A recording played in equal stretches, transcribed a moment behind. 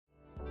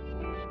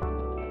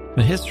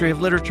The History of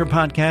Literature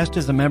podcast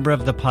is a member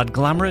of the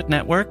Podglomerate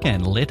Network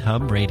and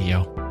LitHub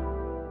Radio.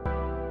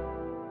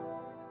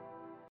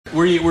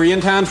 Were you in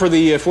town for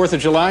the 4th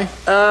of July?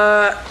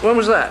 When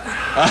was that?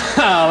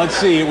 Let's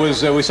see. It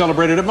was we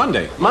celebrated it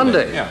Monday.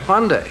 Monday. Yeah.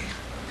 Monday.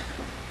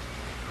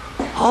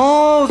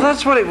 Oh,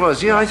 that's what it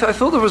was. Yeah, I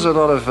thought there was a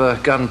lot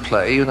of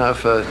gunplay,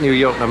 for New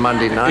York on a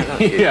Monday night.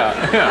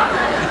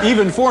 yeah.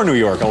 Even for New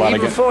York, a lot of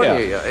Even for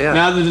New York, yeah.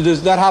 Now,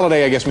 does that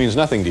holiday, I guess, means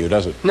nothing to you,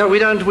 does it? No, we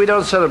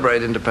don't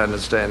celebrate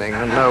Independence Day in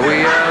England. No,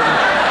 we.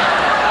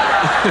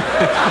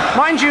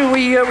 Mind you,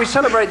 we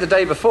celebrate the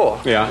day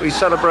before. Yeah. We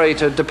celebrate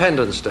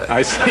Dependence Day.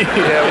 I see.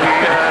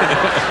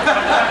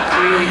 Yeah,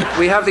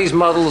 we have these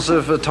models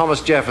of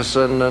Thomas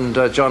Jefferson and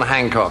John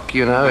Hancock,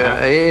 in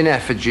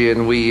effigy,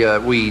 and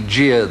we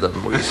jeer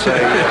them. We say,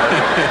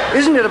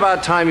 "Isn't it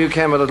about time you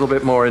came a little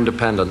bit more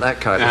independent?" That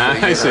kind of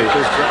thing. I see.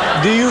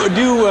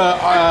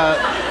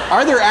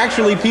 Are there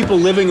actually people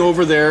living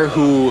over there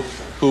who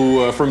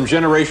from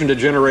generation to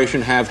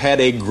generation have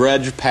had a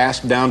grudge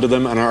passed down to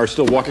them and are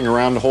still walking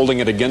around holding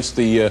it against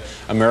the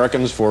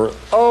Americans for...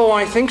 Oh,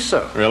 I think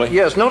so. Really?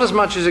 Yes, not as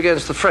much as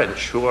against the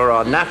French, who are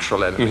our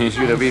natural enemies.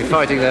 Mm-hmm. Been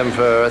fighting them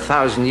for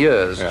 1,000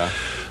 years. Yeah.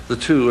 The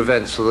two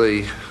events of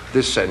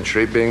this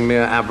century being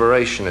mere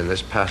aberration in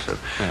this pattern.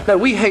 Yeah. No,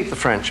 we hate the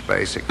French,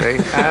 basically.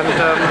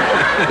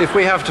 And if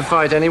we have to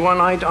fight anyone,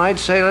 I'd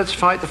say let's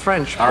fight the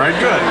French. All right,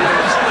 good.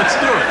 Let's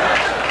do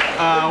it.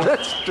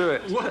 Let's do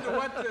it.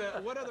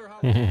 What other...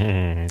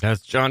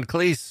 That's John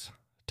Cleese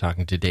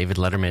talking to David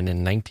Letterman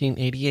in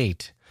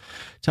 1988,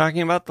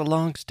 talking about the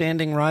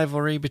long-standing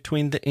rivalry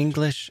between the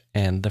English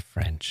and the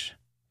French.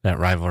 That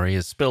rivalry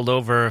has spilled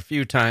over a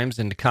few times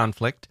into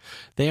conflict.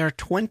 They are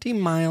 20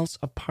 miles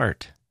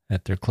apart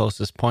at their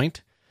closest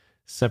point,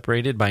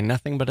 separated by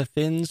nothing but a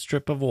thin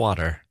strip of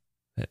water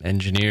that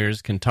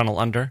engineers can tunnel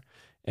under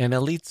and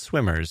elite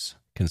swimmers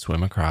can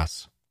swim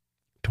across.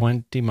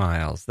 20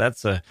 miles.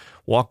 That's a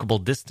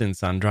walkable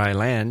distance on dry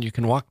land. You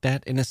can walk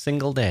that in a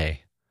single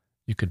day.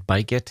 You could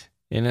bike it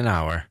in an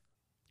hour.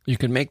 You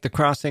could make the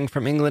crossing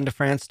from England to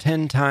France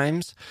 10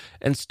 times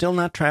and still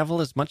not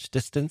travel as much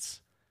distance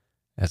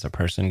as a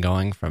person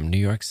going from New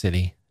York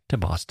City to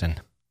Boston.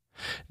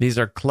 These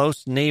are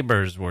close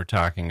neighbors we're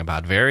talking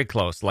about, very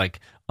close, like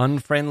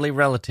unfriendly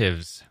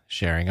relatives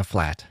sharing a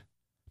flat.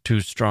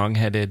 Two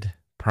strong-headed,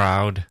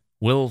 proud,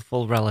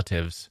 willful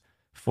relatives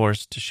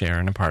forced to share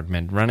an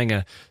apartment, running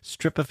a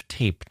strip of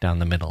tape down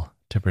the middle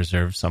to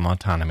preserve some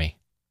autonomy.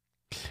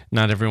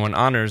 Not everyone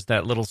honors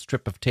that little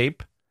strip of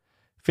tape.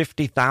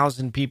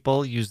 50,000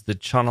 people use the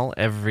channel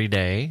every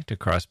day to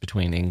cross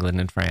between England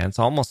and France.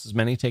 Almost as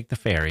many take the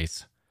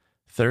ferries.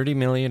 30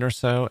 million or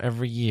so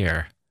every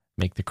year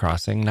make the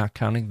crossing, not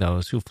counting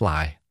those who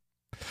fly.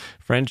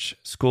 French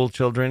school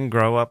children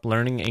grow up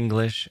learning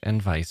English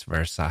and vice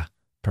versa.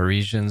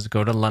 Parisians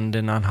go to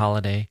London on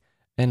holiday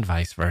and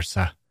vice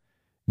versa.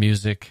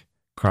 Music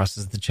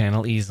crosses the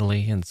channel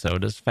easily, and so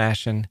does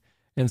fashion,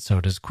 and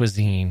so does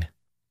cuisine.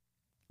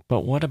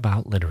 But what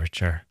about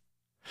literature?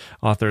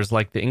 Authors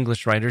like the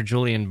English writer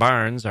Julian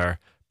Barnes are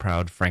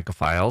proud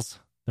Francophiles.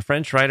 The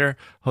French writer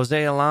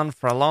José Alain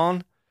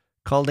Frelon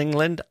called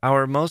England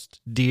our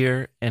most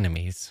dear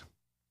enemies.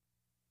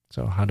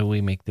 So how do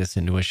we make this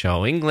into a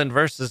show? England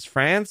versus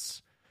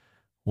France?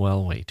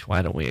 Well, wait,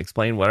 why don't we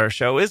explain what our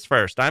show is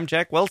first? I'm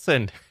Jack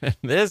Wilson, and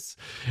this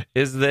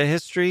is the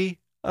History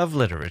of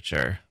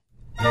Literature.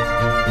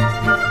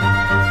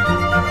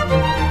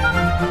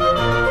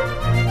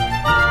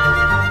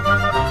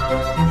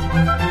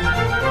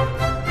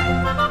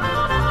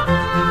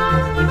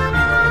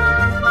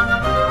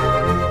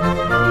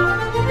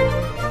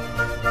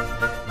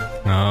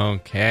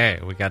 Okay,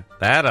 we got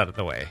that out of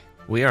the way.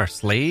 We are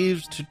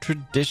slaves to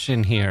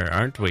tradition here,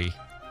 aren't we?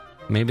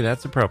 Maybe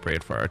that's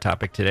appropriate for our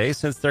topic today,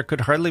 since there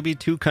could hardly be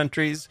two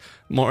countries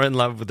more in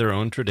love with their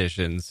own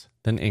traditions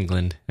than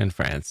England and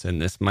France,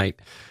 and this might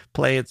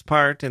play its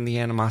part in the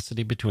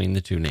animosity between the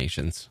two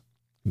nations.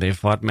 They've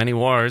fought many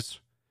wars.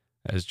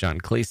 As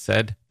John Cleese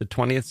said, the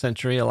 20th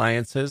century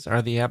alliances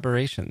are the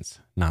aberrations,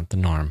 not the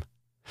norm.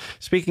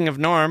 Speaking of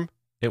norm,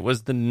 it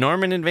was the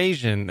Norman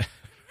invasion.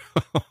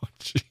 Oh,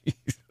 jeez.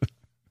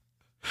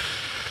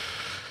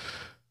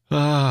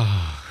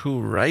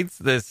 Who writes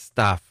this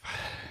stuff?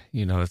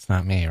 You know it's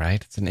not me,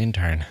 right? It's an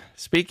intern.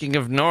 Speaking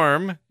of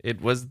norm,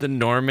 it was the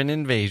Norman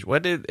invasion.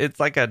 It's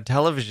like a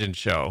television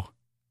show.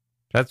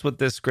 That's what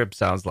this script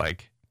sounds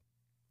like.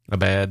 A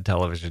bad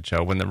television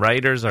show when the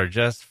writers are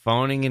just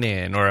phoning it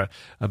in, or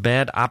a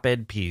bad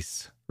op-ed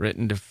piece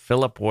written to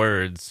fill up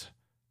words.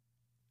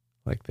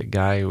 Like the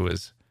guy who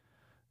was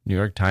New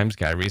York Times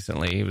guy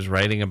recently. He was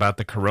writing about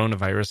the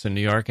coronavirus in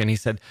New York, and he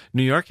said,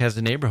 New York has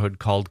a neighborhood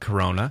called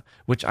Corona,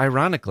 which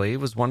ironically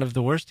was one of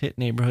the worst hit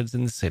neighborhoods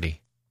in the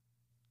city.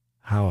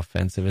 How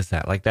offensive is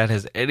that? Like that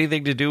has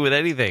anything to do with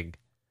anything.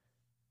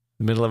 In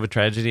the middle of a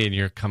tragedy, and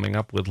you're coming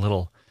up with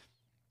little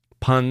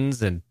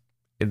puns and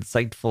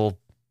insightful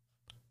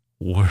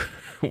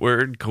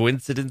word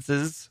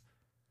coincidences.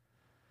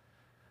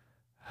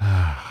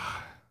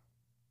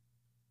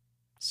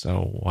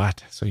 So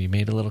what? So you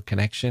made a little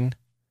connection?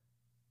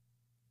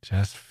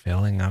 Just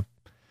filling up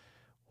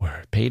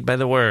word. Paid by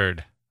the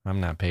word. I'm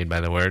not paid by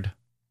the word.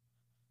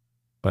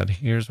 But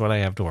here's what I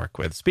have to work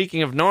with.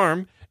 Speaking of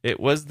Norm, it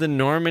was the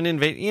Norman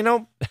invasion. You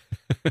know,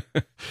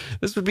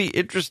 this would be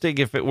interesting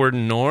if it were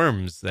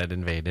Norms that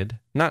invaded.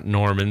 Not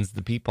Normans,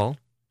 the people,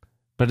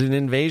 but an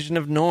invasion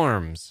of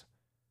Norms.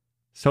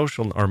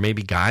 Social, or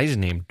maybe guys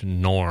named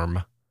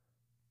Norm.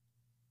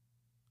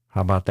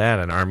 How about that?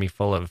 An army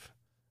full of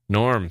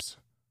Normans.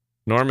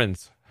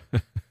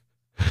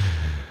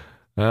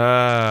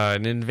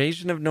 An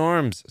invasion of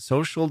norms,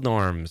 social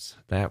norms.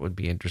 That would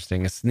be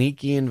interesting. A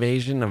sneaky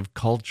invasion of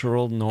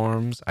cultural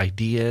norms,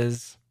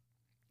 ideas,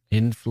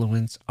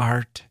 influence,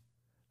 art.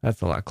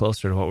 That's a lot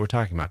closer to what we're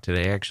talking about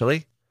today,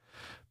 actually.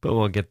 But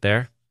we'll get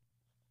there.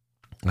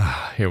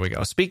 Here we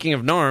go. Speaking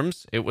of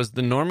norms, it was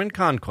the Norman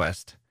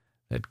conquest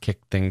that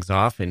kicked things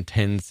off in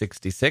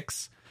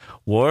 1066.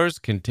 Wars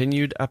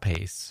continued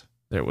apace.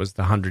 There was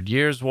the 100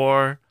 Years'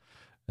 War,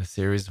 a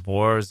series of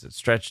wars that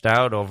stretched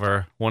out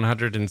over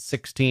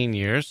 116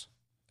 years.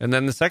 And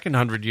then the Second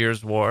 100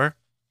 Years' War,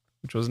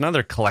 which was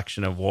another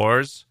collection of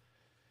wars.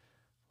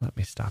 Let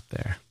me stop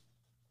there.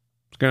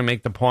 I was going to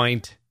make the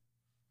point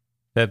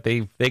that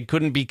they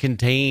couldn't be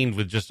contained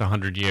with just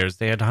 100 years.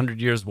 They had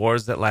 100 Years'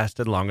 Wars that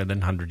lasted longer than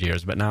 100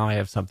 years. But now I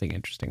have something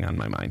interesting on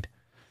my mind.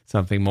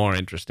 Something more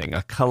interesting.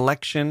 A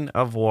collection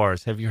of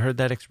wars. Have you heard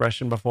that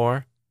expression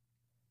before?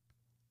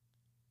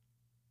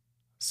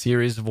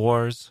 Series of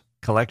wars.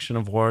 Collection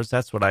of wars.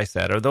 That's what I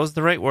said. Are those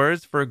the right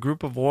words for a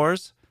group of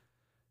wars?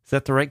 Is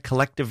that the right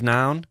collective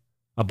noun?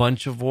 A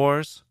bunch of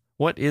wars?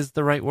 What is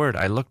the right word?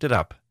 I looked it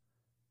up.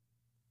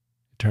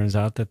 It turns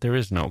out that there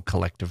is no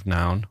collective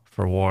noun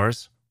for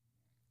wars.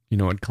 You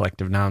know what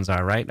collective nouns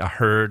are, right? A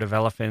herd of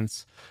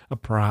elephants, a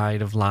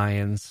pride of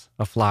lions,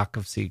 a flock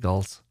of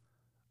seagulls,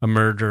 a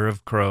murder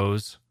of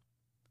crows,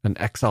 an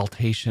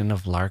exaltation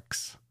of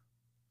larks,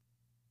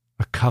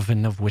 a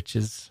coven of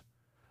witches,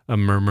 a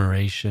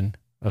murmuration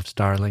of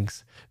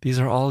starlings. These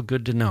are all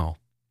good to know.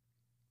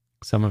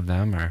 Some of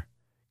them are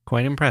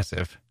quite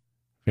impressive,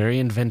 very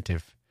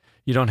inventive.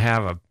 You don't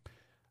have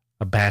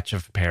a batch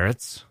of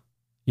parrots.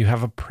 You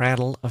have a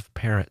prattle of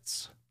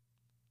parrots.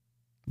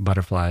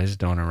 Butterflies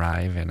don't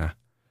arrive in a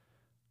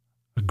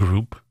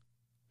group.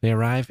 They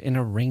arrive in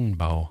a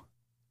rainbow.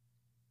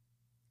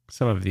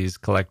 Some of these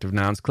collective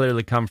nouns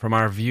clearly come from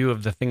our view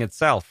of the thing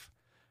itself,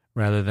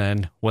 rather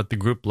than what the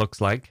group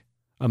looks like.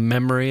 A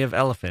memory of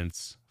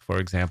elephants, for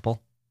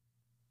example.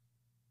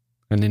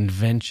 An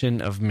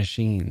invention of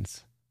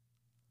machines.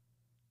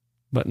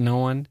 But no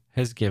one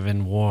has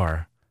given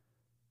war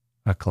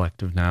a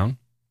collective noun.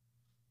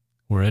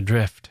 We're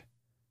adrift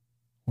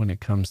when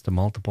it comes to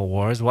multiple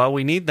wars. Well,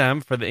 we need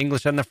them for the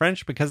English and the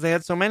French because they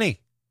had so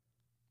many.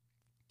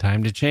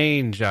 Time to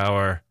change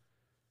our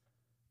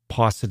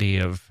paucity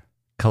of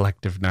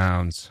collective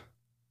nouns.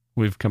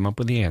 We've come up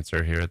with the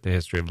answer here at the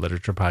History of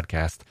Literature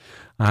podcast.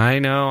 I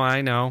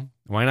know.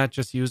 Why not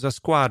just use a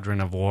squadron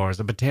of wars,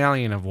 a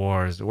battalion of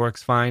wars? It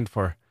works fine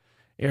for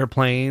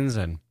airplanes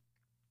and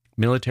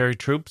military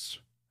troops,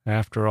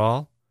 after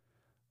all.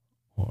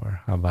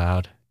 Or how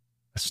about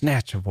a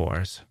snatch of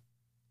wars,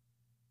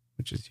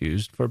 which is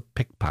used for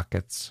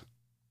pickpockets.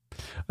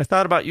 I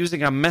thought about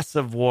using a mess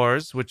of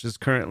wars, which is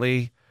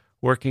currently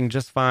working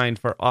just fine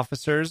for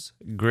officers,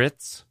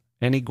 grits,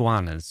 and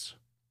iguanas.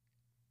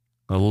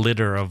 A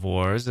litter of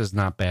wars is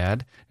not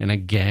bad, and a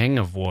gang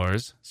of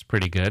wars is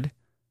pretty good.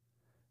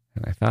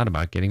 And I thought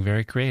about getting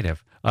very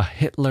creative. A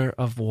Hitler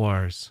of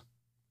wars,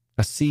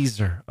 a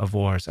Caesar of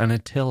wars, an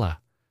Attila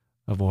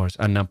of wars,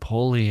 a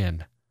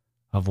Napoleon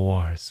of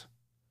wars.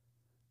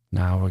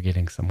 Now we're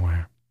getting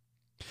somewhere.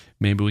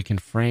 Maybe we can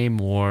frame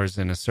wars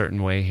in a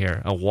certain way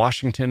here. A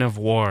Washington of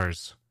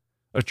wars,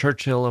 a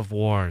Churchill of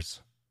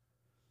wars.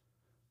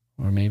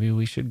 Or maybe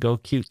we should go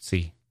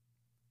cutesy.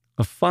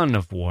 A fun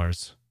of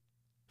wars.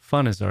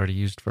 Fun is already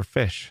used for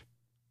fish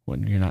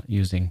when you're not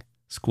using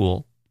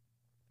school.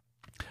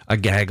 A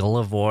gaggle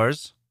of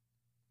wars.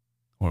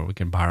 Or we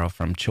can borrow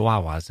from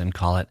Chihuahuas and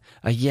call it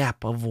a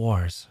yap of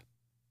wars.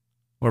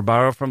 Or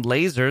borrow from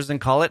lasers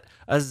and call it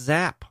a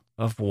zap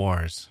of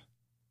wars.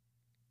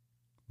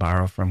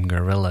 Borrow from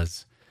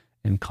gorillas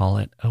and call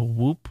it a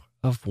whoop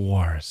of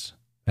wars.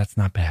 That's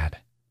not bad.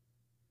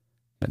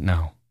 But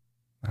no,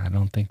 I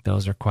don't think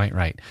those are quite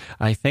right.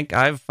 I think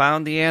I've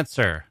found the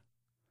answer.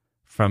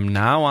 From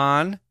now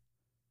on,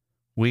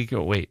 we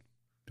go... Wait,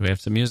 do we have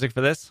some music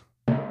for this?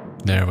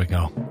 There we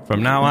go.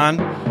 From now on,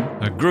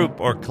 a group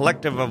or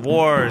collective of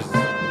wars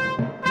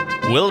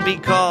will be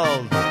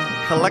called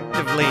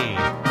collectively.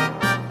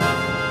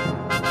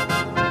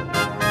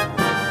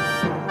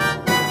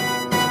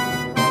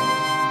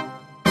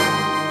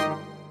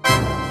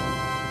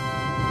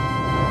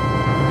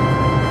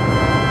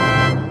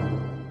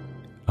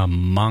 A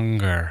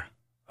monger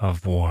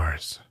of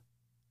wars.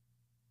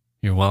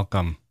 You're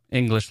welcome.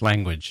 English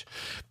language.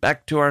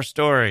 Back to our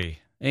story.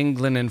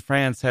 England and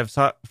France have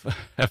sought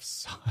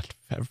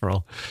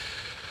Feverel.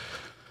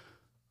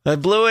 I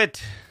blew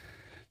it.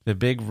 The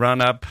big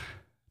run-up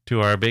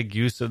to our big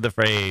use of the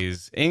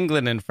phrase.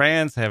 England and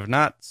France have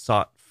not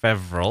sought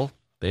Feverel.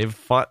 They've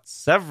fought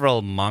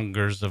several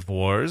mongers of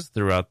wars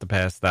throughout the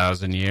past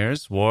 1,000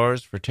 years,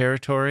 wars for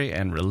territory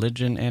and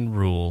religion and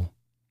rule.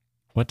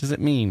 What does it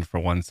mean for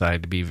one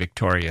side to be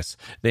victorious?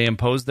 They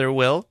impose their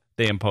will,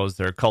 they impose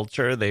their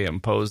culture, they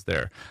impose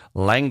their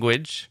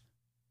language.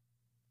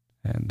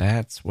 And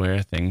that's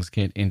where things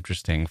get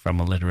interesting from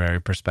a literary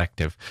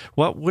perspective.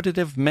 What would it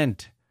have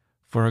meant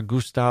for a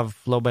Gustave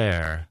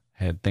Flaubert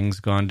had things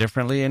gone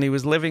differently and he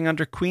was living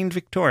under Queen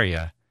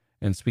Victoria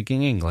and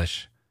speaking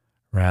English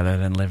rather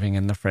than living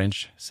in the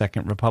French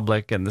Second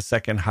Republic and the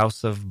Second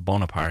House of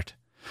Bonaparte?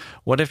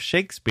 What if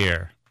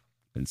Shakespeare,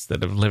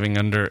 instead of living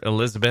under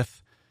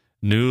Elizabeth,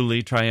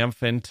 newly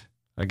triumphant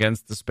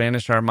against the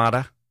Spanish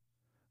Armada,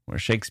 where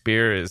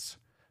Shakespeare is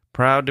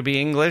proud to be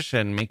English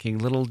and making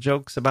little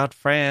jokes about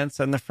France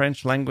and the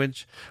French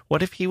language,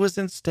 what if he was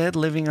instead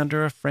living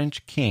under a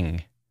French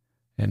king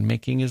and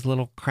making his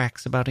little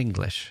cracks about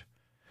English?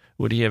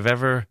 Would he have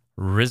ever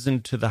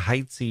risen to the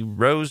heights he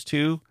rose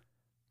to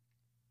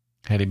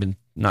had he been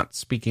not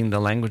speaking the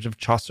language of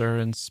Chaucer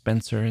and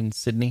Spenser and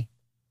Sidney?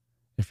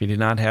 If he did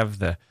not have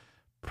the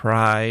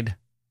pride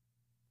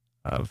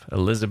of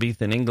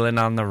Elizabethan England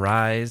on the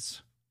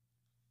rise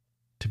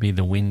to be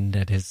the wind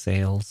at his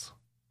sails?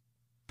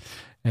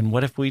 And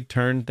what if we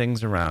turned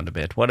things around a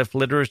bit? What if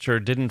literature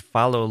didn't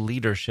follow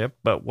leadership,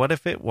 but what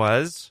if it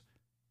was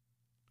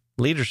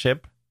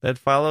leadership that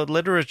followed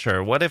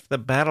literature? What if the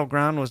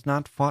battleground was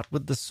not fought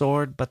with the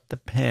sword, but the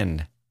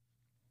pen?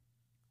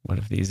 What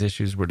if these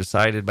issues were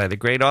decided by the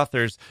great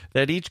authors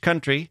that each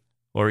country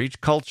or each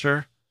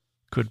culture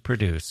could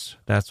produce?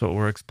 That's what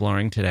we're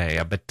exploring today.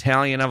 A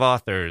battalion of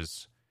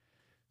authors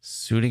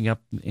suiting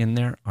up in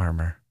their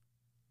armor,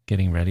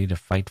 getting ready to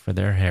fight for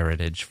their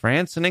heritage.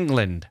 France and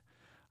England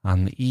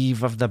on the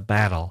eve of the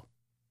battle,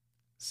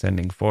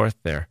 sending forth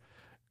their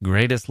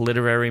greatest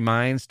literary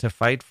minds to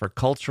fight for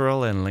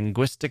cultural and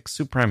linguistic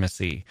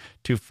supremacy,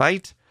 to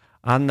fight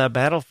on the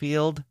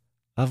battlefield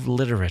of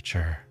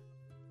literature.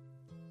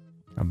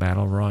 A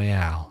battle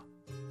royale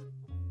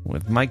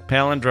with Mike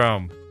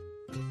Palindrome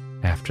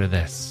after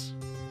this.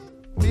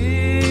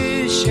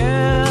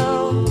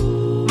 Michelle,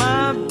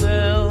 my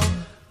belle,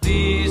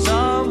 these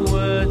are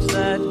words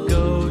that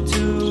go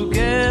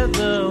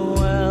together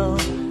well.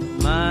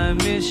 My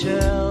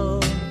Michelle,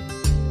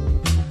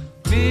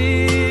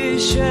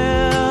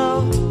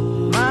 Michelle,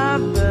 my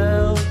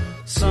belle,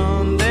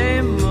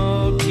 Sunday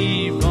mots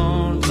qui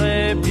vont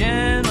très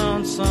bien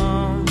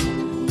ensemble,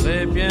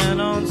 très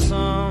bien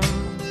ensemble.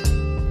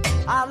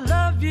 I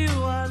love you,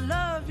 I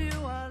love you,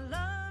 I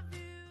love you.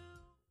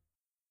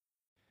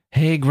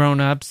 Hey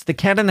grown-ups, the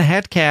Cat in the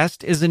Hat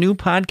Cast is a new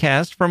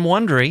podcast from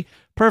Wondery,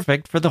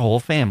 perfect for the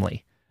whole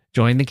family.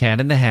 Join the Cat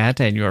in the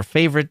Hat and your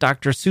favorite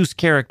Dr. Seuss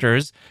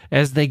characters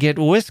as they get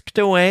whisked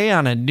away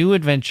on a new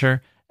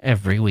adventure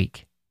every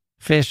week.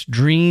 Fish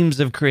dreams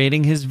of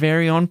creating his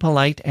very own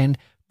polite and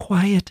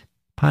quiet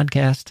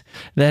podcast.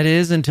 That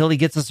is, until he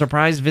gets a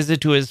surprise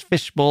visit to his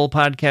Fishbowl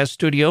podcast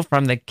studio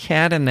from the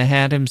Cat in the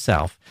Hat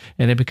himself.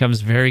 And it becomes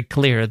very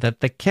clear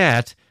that the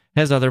cat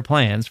has other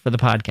plans for the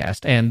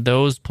podcast, and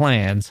those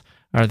plans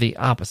are the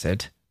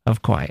opposite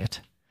of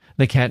quiet.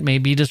 The cat may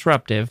be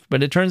disruptive,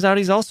 but it turns out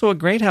he's also a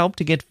great help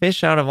to get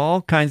Fish out of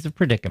all kinds of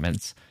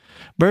predicaments.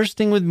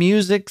 Bursting with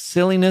music,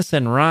 silliness,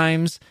 and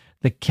rhymes,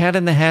 the Cat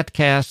in the Hat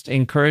Cast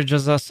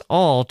encourages us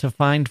all to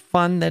find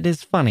fun that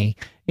is funny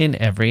in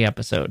every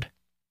episode.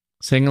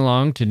 Sing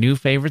along to new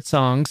favorite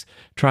songs,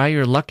 try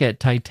your luck at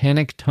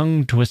Titanic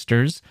tongue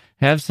twisters,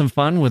 have some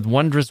fun with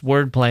wondrous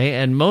wordplay,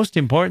 and most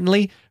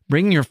importantly,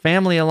 bring your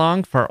family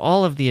along for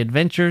all of the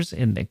adventures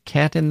in the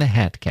Cat in the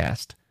Hat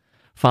Cast.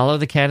 Follow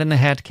the Cat in the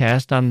Hat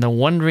Cast on the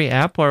Wondery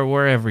app or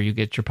wherever you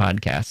get your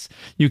podcasts.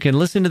 You can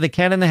listen to the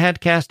Cat in the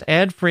Hat Cast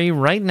ad-free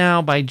right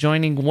now by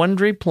joining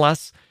Wondery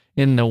Plus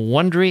in the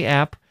Wondery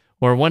app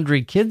or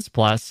Wondery Kids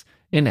Plus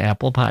in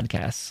Apple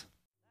Podcasts.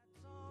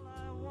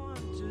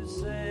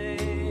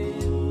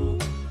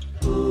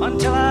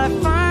 Until I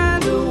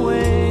find a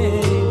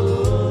way,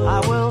 I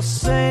will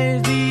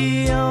say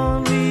the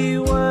only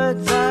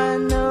words I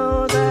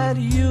know that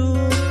you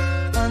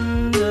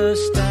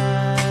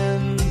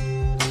understand.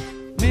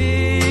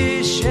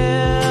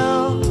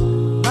 Michelle,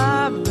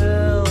 ma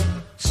belle,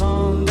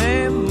 sont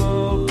des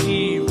mots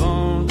qui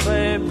vont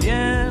très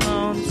bien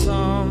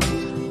ensemble,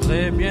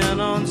 très bien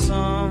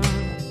ensemble.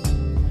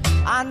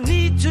 I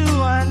need to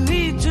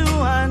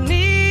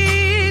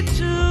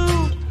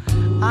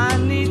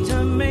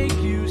make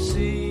you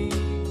see.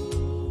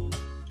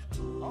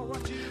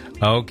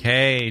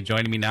 Okay,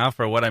 joining me now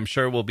for what I'm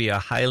sure will be a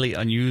highly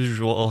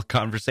unusual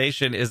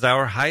conversation is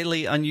our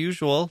highly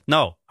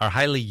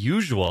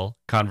usual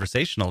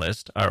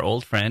conversationalist, our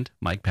old friend,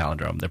 Mike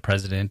Palindrome, the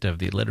president of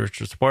the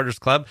Literature Supporters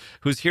Club,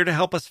 who's here to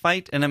help us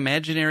fight an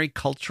imaginary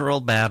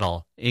cultural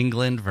battle,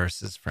 England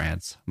versus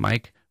France.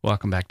 Mike,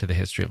 welcome back to the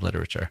History of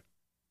Literature.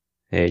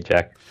 Hey,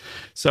 Jack.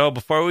 So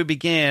before we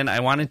begin, I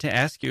wanted to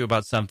ask you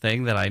about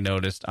something that I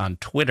noticed on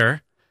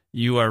Twitter.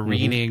 You are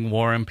reading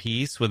War and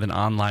Peace with an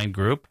online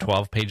group,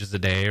 12 pages a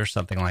day or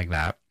something like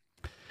that.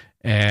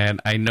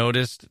 And I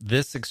noticed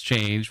this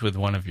exchange with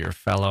one of your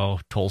fellow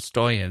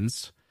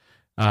Tolstoyans,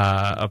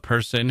 a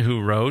person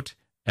who wrote,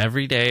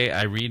 "Every day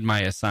I read my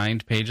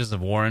assigned pages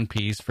of War and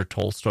Peace for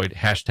Tolstoy,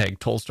 hashtag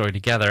Tolstoy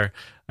Together.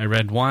 I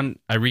read one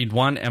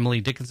Emily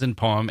Dickinson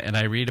poem, and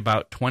I read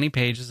about 20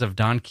 pages of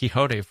Don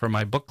Quixote for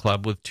my book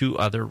club with 2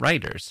 other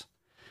writers."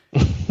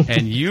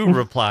 And you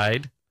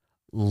replied,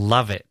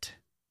 "Love it.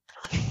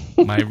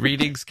 My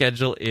reading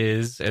schedule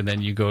is," and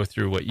then you go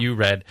through what you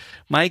read.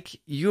 Mike,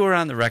 you are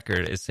on the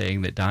record as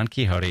saying that Don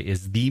Quixote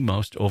is the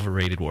most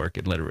overrated work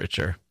in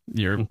literature.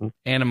 Your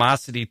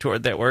animosity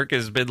toward that work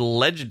has been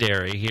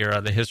legendary here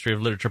on the History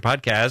of Literature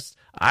podcast.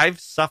 I've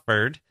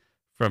suffered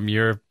from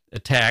your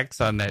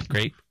attacks on that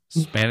great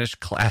Spanish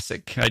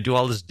classic. I do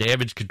all this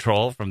damage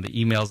control from the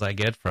emails I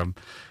get from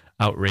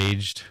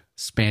outraged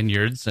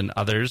Spaniards and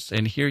others,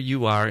 and here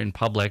you are in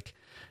public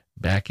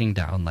backing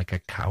down like a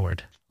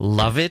coward.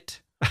 Love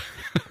it.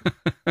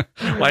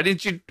 Why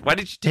didn't you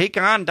take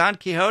on Don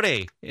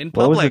Quixote in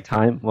public?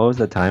 What was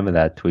the time of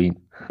that tweet?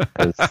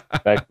 Because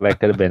that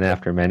could have been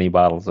after many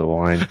bottles of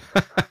wine.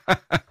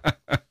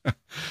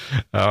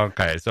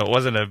 Okay, so it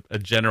wasn't a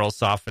general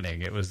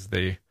softening. It was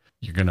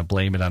you're going to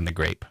blame it on the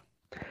grape.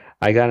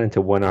 I got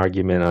into one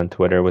argument on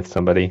Twitter with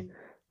somebody,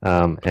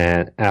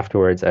 and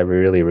afterwards I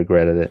really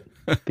regretted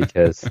it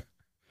because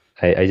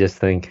I just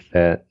think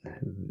that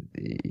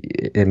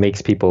it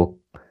makes people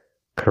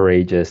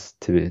courageous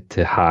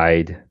to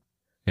hide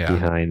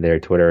behind their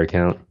Twitter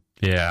account.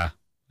 Yeah,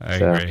 I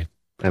agree.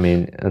 I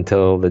mean,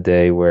 until the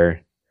day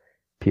where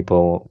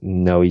people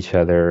know each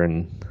other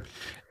and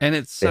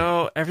it's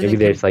everything. Maybe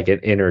there's like an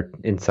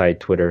inside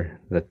Twitter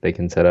that they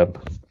can set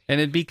up. And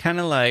it'd be kind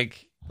of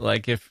like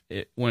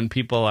when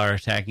people are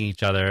attacking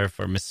each other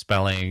for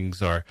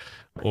misspellings or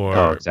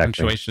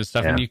punctuation and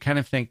stuff, and you kind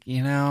of think,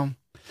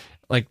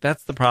 like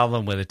that's the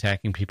problem with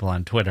attacking people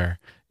on Twitter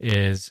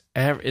is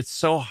it's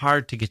so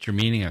hard to get your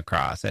meaning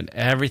across, and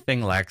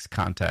everything lacks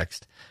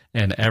context,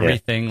 and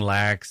everything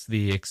lacks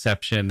the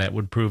exception that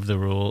would prove the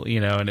rule,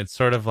 and it's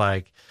sort of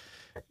like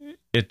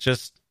it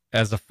just,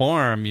 as a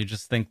forum, you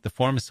just think the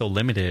forum is so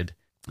limited.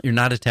 You're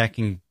not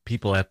attacking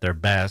people at their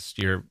best.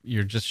 You're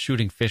just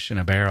shooting fish in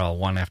a barrel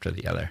one after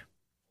the other.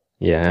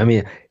 Yeah, I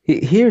mean,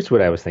 here's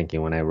what I was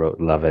thinking when I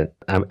wrote "Love It."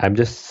 I'm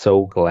just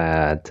so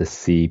glad to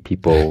see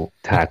people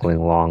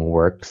tackling long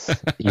works,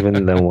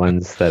 even the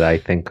ones that I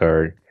think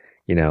are,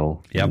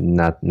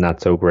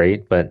 not so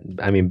great. But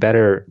I mean,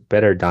 better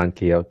Don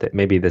Quixote.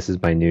 Maybe this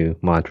is my new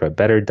mantra: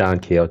 better Don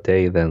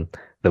Quixote than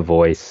The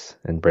Voice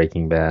and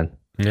Breaking Bad.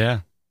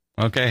 Yeah.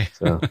 Okay.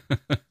 So.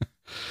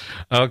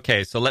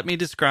 Okay, so let me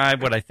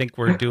describe what I think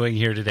we're doing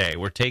here today.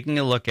 We're taking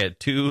a look at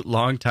 2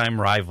 longtime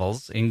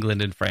rivals,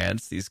 England and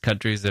France. These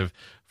countries have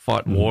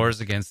fought wars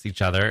against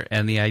each other,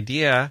 and the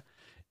idea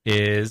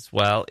is,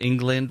 well,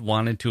 England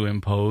wanted to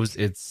impose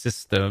its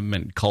system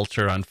and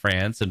culture on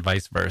France and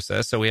vice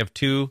versa. So we have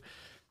two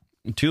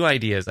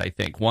ideas, I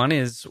think. One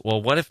is,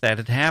 well, what if that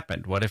had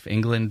happened? What if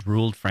England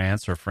ruled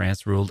France or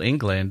France ruled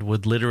England?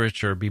 Would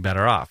literature be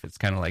better off? It's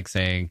kind of like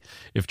saying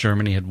if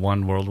Germany had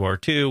won World War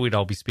II, we'd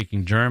all be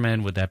speaking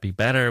German. Would that be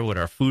better? Would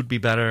our food be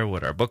better?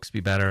 Would our books be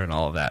better? And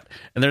all of that.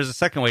 And there's a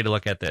second way to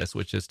look at this,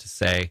 which is to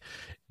say,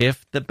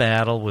 if the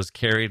battle was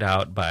carried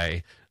out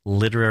by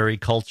literary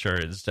culture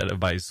instead of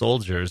by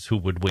soldiers, who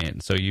would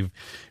win? So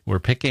we're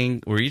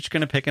each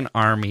going to pick an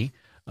army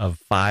of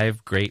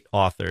 5 great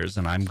authors,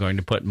 and I'm going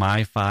to put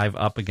my 5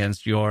 up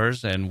against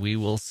yours, and we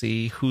will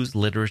see whose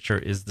literature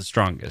is the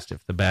strongest.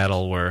 If the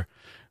battle were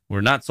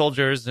not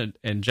soldiers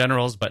and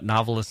generals, but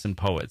novelists and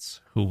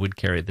poets, who would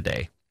carry the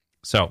day?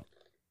 So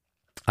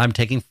I'm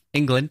taking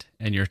England,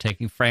 and you're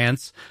taking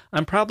France.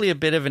 I'm probably a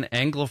bit of an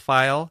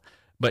Anglophile,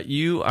 but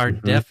you are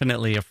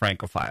definitely a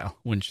Francophile,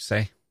 wouldn't you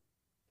say?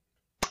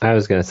 I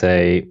was going to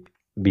say,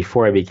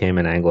 before I became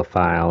an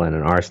Anglophile and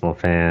an Arsenal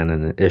fan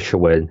and an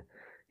Isherwood,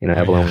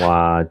 Evelyn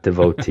Waugh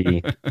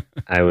devotee,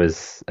 I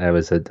was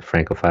a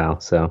Francophile.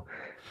 So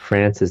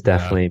France is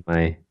definitely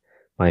my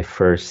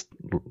first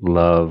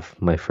love,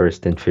 my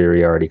first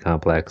inferiority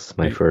complex,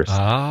 my first.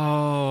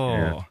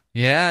 Oh,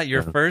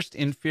 your first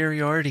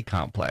inferiority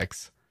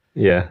complex.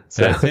 Yeah,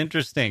 so. That's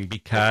interesting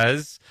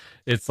because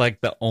it's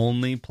like the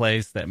only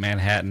place that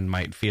Manhattan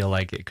might feel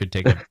like it could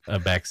take a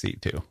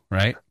backseat to,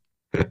 right?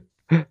 It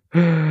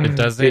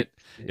doesn't.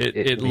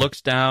 It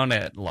looks down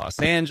at Los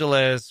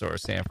Angeles or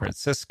San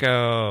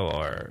Francisco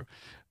or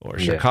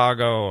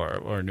Chicago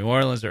or New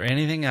Orleans or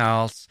anything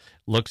else.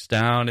 Looks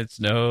down its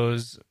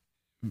nose,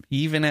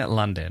 even at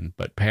London,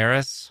 but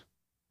Paris,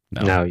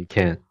 no, you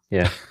can't.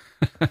 Yeah,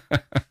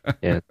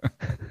 yeah.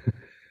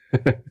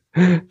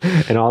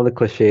 And all the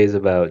cliches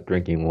about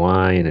drinking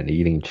wine and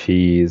eating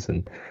cheese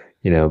and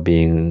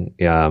being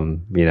a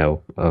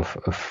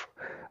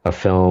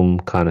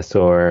film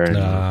connoisseur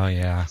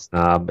and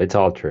snob. It's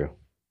all true.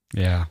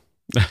 Yeah.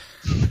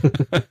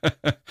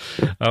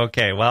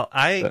 Okay. Well,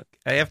 I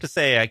have to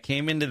say, I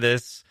came into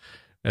this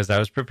as I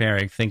was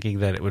preparing, thinking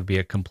that it would be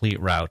a complete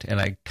rout,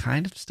 and I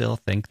kind of still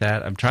think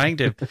that. I'm trying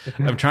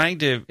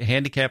to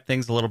handicap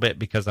things a little bit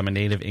because I'm a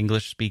native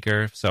English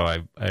speaker, so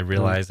I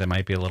realize I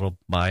might be a little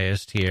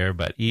biased here,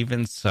 but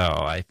even so,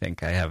 I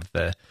think I have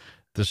the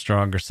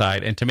stronger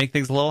side. And to make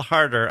things a little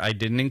harder, I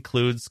didn't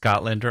include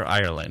Scotland or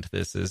Ireland.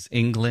 This is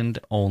England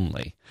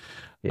only.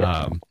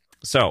 Yeah.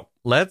 So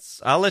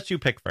I'll let you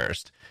pick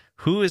first.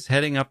 Who is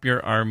heading up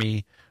your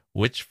army?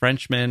 Which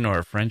Frenchman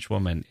or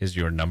Frenchwoman is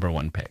your number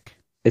one pick?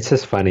 It's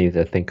just funny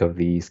to think of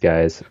these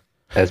guys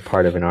as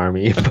part of an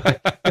army,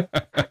 but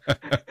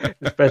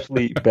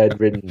especially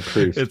bedridden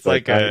Proust. It's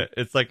like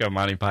a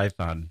Monty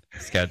Python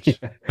sketch.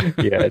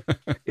 Yeah,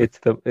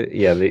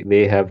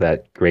 they have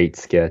that great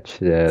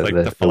sketch, like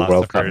the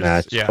World Cup philosophers,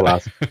 match, yeah.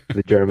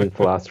 the German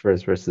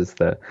philosophers versus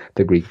the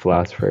Greek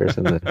philosophers,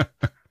 and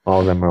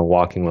all of them are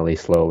walking really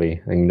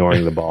slowly,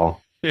 ignoring the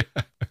ball. Yeah.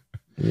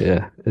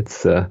 Yeah,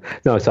 it's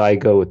no. So I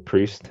go with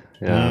Proust.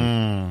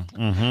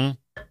 Mm-hmm.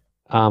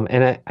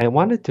 And I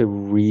wanted to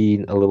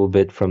read a little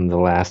bit from the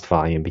last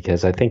volume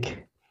because I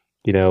think,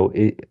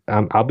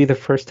 I'll be the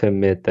first to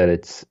admit that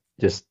it's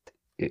just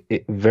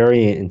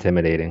very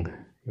intimidating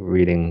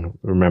reading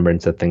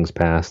Remembrance of Things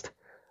Past.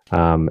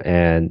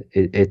 And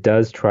it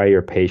does try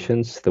your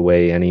patience the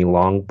way any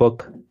long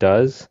book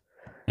does.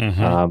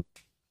 Mm-hmm.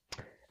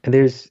 And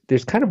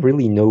there's kind of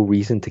really no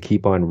reason to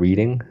keep on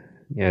reading.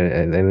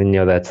 And then,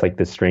 that's like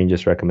the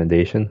strangest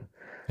recommendation.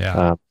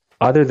 Yeah.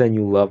 Other than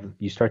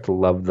you start to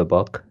love the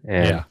book.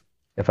 And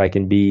if I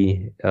can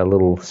be a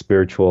little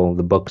spiritual,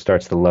 the book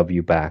starts to love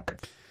you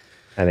back.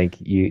 I think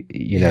you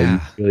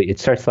really, it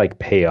starts to like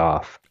pay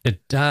off.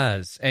 It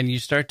does. And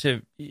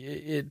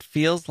it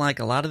feels like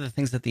a lot of the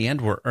things at the end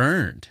were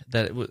earned,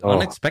 that it was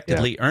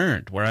unexpectedly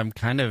earned, where I'm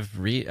kind of,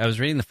 I was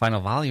reading the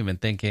final volume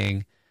and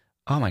thinking,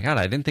 oh my God,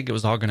 I didn't think it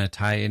was all going to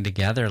tie in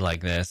together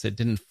like this. It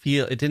didn't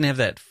have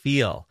that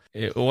feel.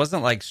 It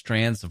wasn't like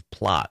strands of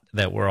plot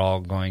that were all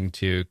going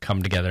to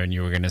come together and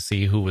you were going to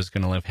see who was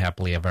going to live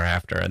happily ever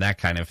after and that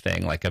kind of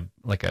thing, like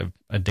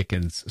a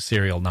Dickens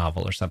serial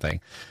novel or something.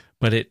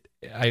 But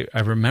I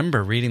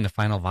remember reading the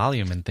final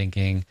volume and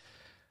thinking,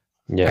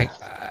 I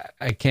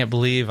can't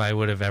believe I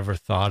would have ever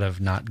thought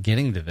of not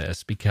getting to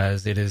this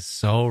because it is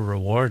so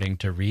rewarding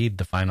to read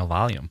the final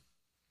volume.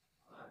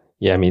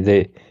 Yeah, I mean,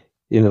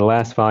 in the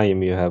last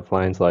volume, you have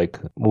lines like,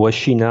 was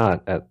she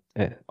not,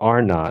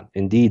 are not,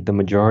 indeed, the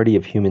majority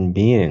of human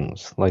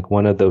beings, like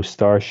one of those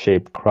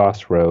star-shaped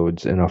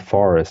crossroads in a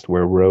forest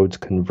where roads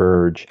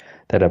converge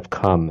that have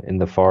come in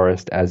the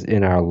forest as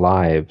in our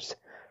lives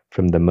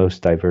from the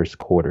most diverse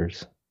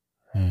quarters.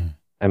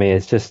 I mean,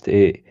 it's just,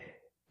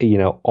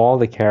 all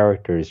the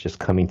characters just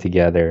coming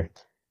together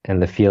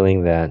and the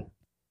feeling that,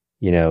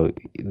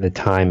 the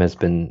time has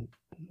been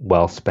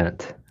well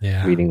spent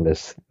reading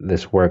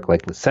this work,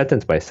 like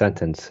sentence by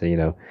sentence.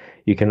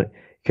 You can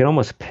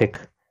almost pick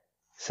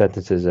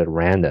sentences at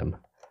random,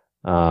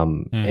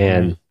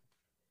 and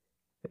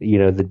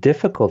the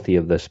difficulty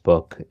of this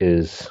book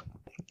is,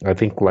 I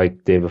think,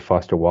 like David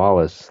Foster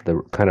Wallace,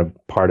 the kind of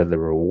part of the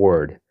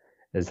reward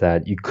is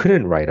that you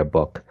couldn't write a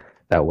book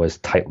that was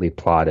tightly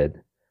plotted,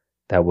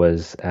 that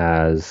was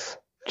as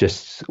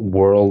just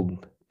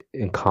world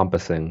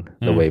encompassing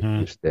the way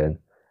Proust did.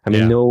 I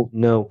mean,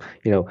 no,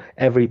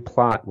 every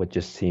plot would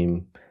just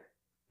seem,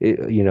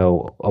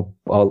 a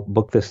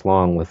book this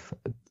long with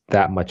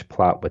that much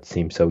plot would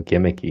seem so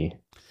gimmicky.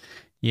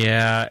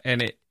 Yeah,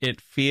 and it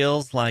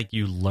feels like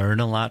you learn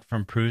a lot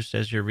from Proust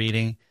as you're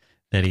reading,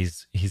 that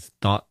he's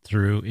thought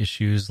through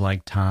issues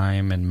like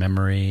time and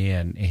memory,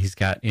 and he's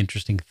got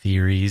interesting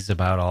theories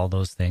about all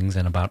those things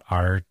and about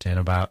art and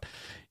about,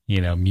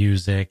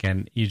 music,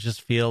 and you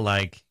just feel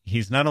like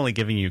he's not only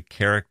giving you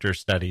character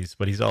studies,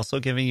 but he's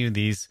also giving you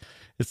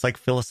it's like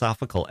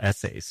philosophical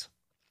essays.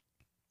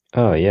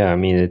 Oh, yeah. I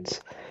mean, it's,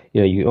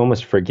 you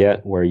almost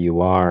forget where you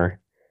are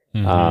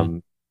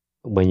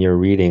when you're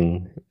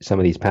reading some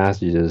of these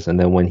passages. And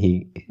then when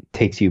he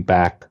takes you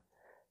back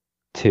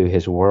to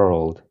his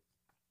world,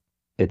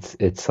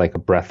 it's like a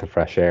breath of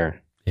fresh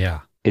air. Yeah.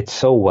 It's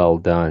so well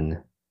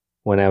done.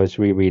 When I was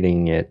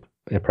rereading it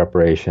in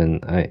preparation,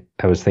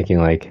 I was thinking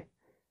like,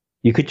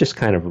 you could just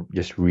kind of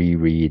just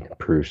reread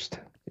Proust.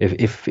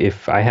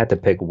 If I had to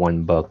pick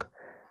one book,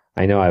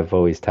 I know I've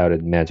always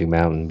touted Magic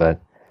Mountain,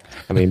 but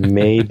I mean,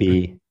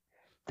 maybe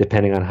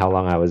depending on how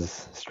long I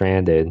was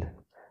stranded,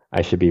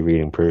 I should be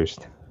reading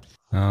Proust.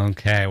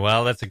 Okay,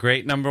 well, that's a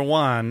great number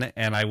one,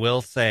 and I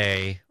will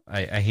say,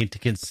 I hate to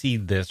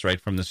concede this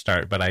right from the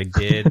start, but I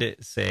did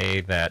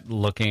say that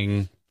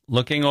looking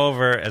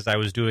over as I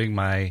was doing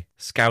my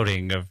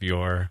scouting of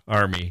your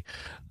army,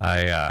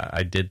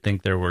 I did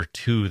think there were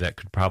two that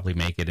could probably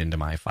make it into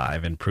my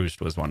five, and Proust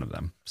was one of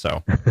them.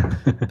 So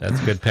that's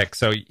a good pick.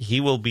 So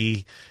he will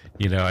be,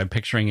 I'm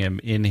picturing him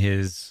in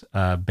his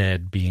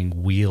bed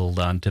being wheeled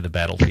onto the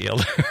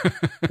battlefield.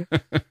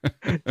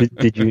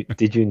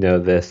 Did you know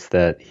this,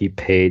 that he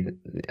paid?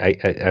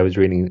 I was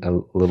reading a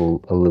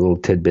little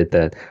tidbit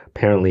that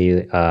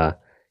apparently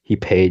he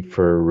paid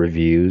for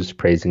reviews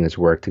praising his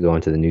work to go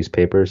into the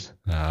newspapers.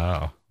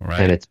 Oh, Right.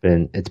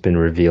 and it's been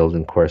revealed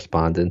in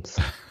correspondence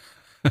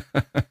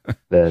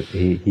that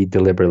he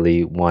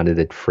deliberately wanted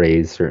it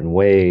phrased certain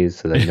ways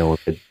so that no one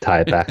could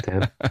tie it back to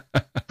him.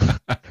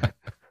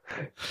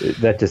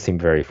 That just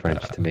seemed very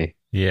French to me.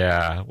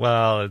 Yeah.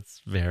 Well,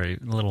 it's very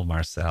little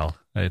Marcel.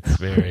 It's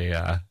very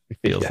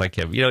feels Yeah. like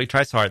him. You know, he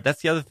tries hard.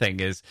 That's the other thing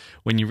is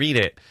when you read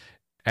it,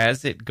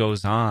 as it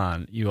goes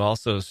on, you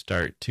also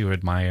start to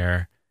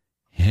admire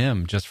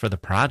him just for the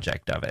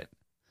project of it.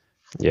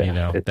 Yeah, You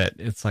know, that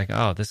it's like,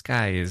 oh, this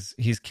guy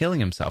he's killing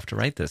himself to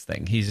write this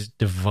thing. He's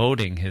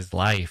devoting his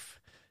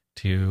life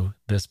to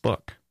this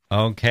book.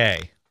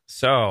 Okay.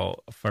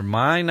 So for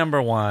my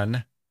number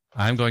one,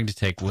 I'm going to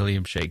take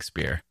William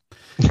Shakespeare.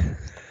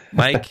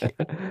 Mike,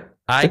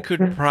 I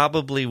could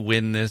probably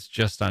win this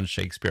just on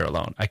Shakespeare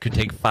alone. I could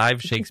take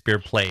 5 Shakespeare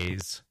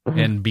plays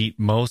and beat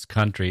most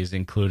countries,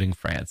 including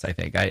France, I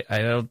think. I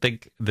don't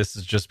think this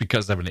is just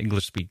because I'm an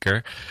English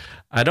speaker.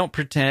 I don't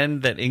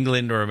pretend that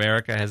England or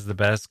America has the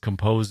best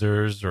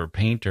composers or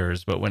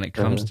painters, but when it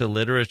comes to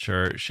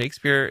literature,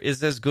 Shakespeare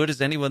is as good as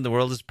anyone the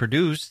world has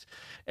produced,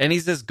 and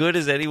he's as good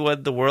as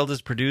anyone the world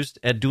has produced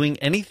at doing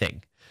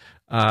anything.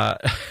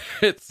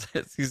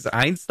 He's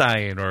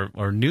Einstein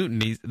or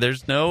Newton.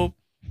 There's no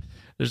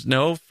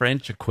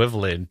French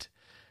equivalent,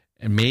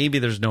 and maybe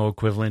there's no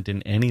equivalent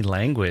in any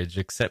language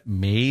except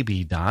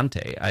maybe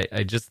Dante.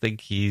 I just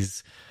think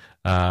he's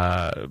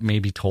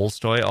maybe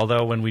Tolstoy.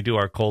 Although when we do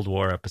our Cold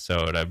War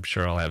episode, I'm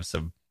sure I'll have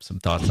some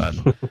thoughts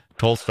on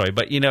Tolstoy.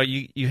 But you know,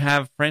 you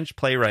have French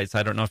playwrights.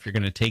 I don't know if you're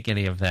going to take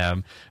any of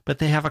them, but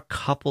they have a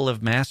couple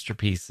of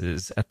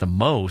masterpieces at the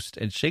most,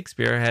 and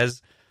Shakespeare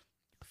has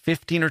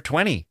 15 or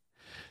 20.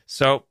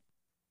 So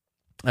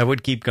I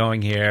would keep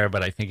going here,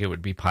 but I think it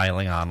would be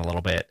piling on a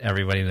little bit.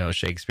 Everybody knows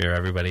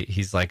Shakespeare.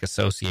 He's like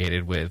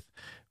associated with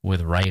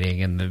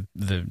writing and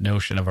the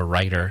notion of a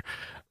writer.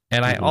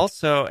 And I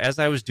also, as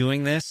I was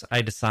doing this,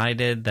 I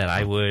decided that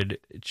I would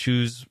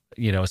choose,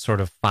 you know, sort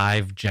of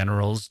 5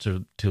 generals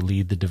to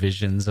lead the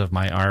divisions of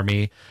my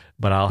army,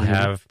 but I'll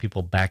have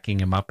people backing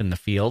him up in the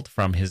field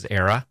from his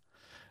era.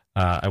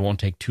 I won't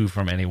take 2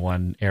 from any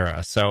one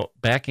era. So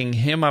backing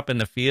him up in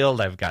the field,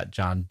 I've got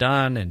John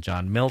Donne and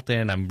John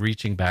Milton. I'm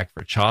reaching back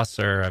for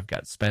Chaucer. I've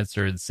got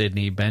Spencer and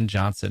Sidney, Ben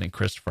Jonson and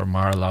Christopher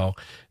Marlowe.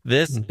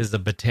 This is a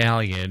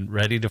battalion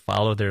ready to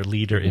follow their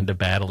leader into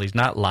battle. He's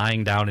not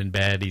lying down in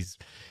bed. He's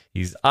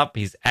up.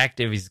 He's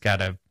active. He's got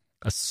a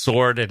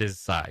sword at his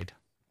side.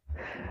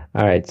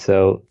 All right.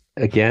 So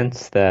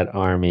against that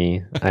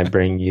army, I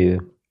bring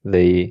you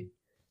the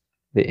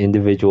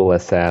individual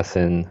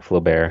assassin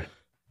Flaubert.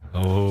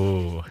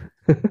 Oh,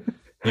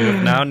 you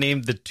have now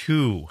named the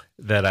 2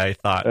 that I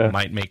thought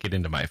might make it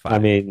into my 5. I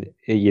mean,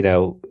 you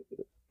know,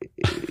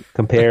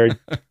 compared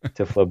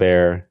to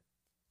Flaubert's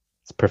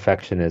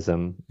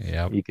perfectionism,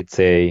 you could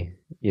say,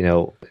 you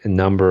know, a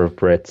number of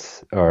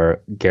Brits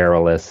are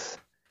garrulous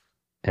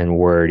and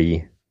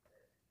wordy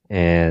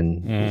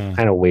and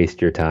kind of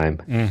waste your time.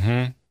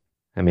 Mm-hmm.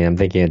 I mean, I'm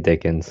thinking of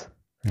Dickens.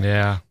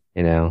 Yeah.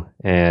 You know,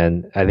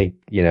 and I think,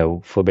 you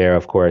know, Flaubert,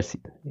 of course,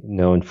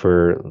 known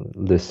for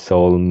the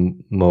seul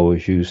mot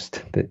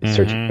juste,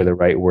 searching for the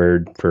right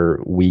word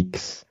for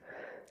weeks.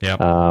 Yep.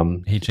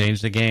 He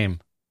changed the game.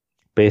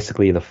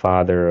 Basically the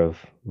father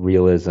of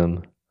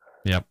realism.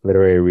 Yep.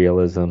 Literary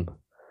realism.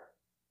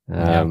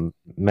 Madame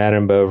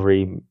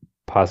Bovary,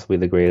 possibly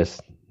the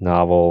greatest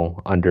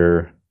novel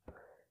under,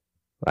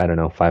 I don't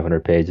know,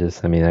 500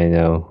 pages. I mean, I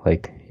know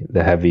like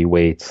the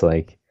heavyweights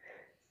like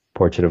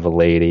Portrait of a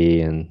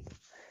Lady and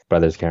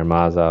Brothers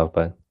Karamazov,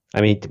 but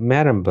I mean,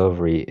 Madame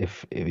Bovary,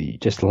 if you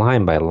just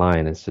line by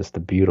line, it's just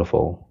a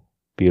beautiful,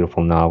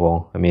 beautiful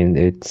novel. I mean,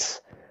 it's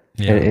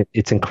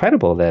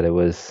incredible that it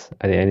was.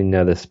 I didn't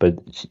know this, but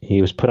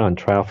he was put on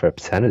trial for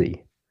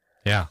obscenity.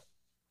 Yeah,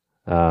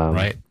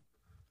 right.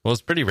 Well,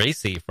 it's pretty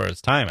racy for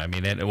its time. I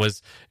mean, it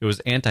was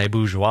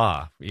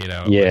anti-bourgeois. You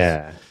know.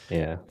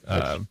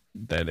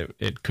 That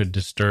it could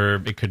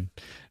disturb. It could.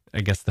 I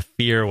guess the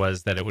fear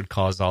was that it would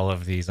cause all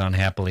of these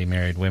unhappily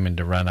married women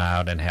to run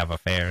out and have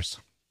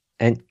affairs.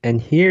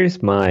 And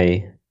here's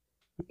my,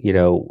 you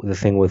know, the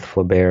thing with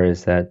Flaubert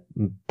is that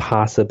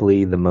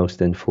possibly the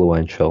most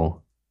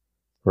influential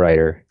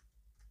writer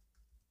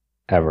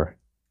ever.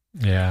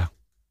 Yeah.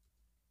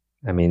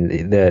 I mean,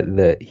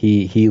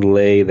 he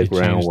lay the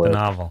groundwork the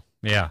novel.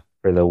 Yeah.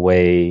 For the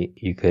way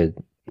you could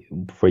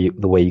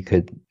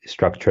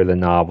structure the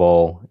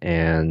novel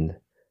and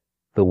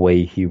the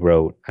way he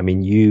wrote. I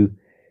mean, you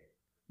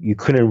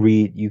can't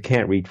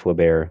read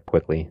Flaubert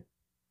quickly.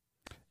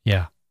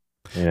 Yeah.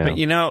 You know? But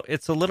you know,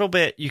 it's a little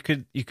bit, you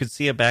could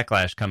see a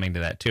backlash coming to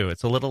that too.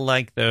 It's a little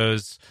like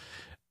those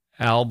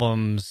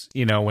albums,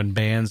 you know, when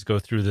bands go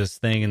through this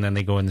thing and then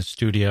they go in the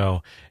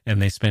studio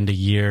and they spend a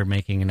year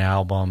making an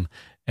album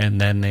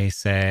and then they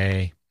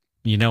say,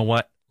 you know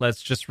what,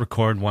 let's just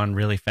record one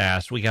really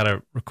fast. We got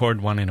to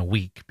record one in a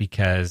week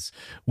because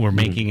we're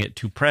making it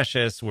too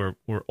precious. We're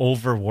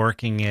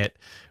overworking it.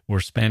 We're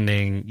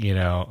spending,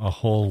 a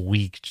whole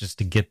week just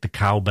to get the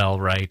cowbell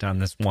right on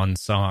this one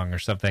song or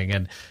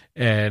something.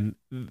 And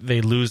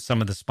they lose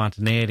some of the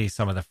spontaneity,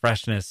 some of the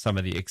freshness, some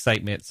of the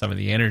excitement, some of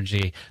the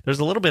energy. There's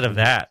a little bit of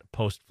that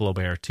post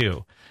Flaubert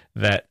too,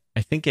 that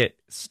I think it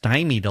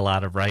stymied a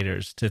lot of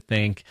writers to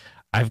think,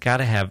 I've got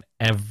to have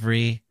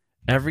every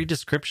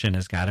description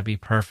has got to be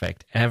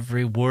perfect.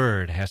 Every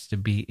word has to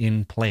be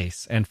in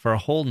place. And for a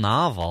whole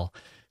novel,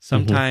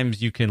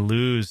 sometimes you can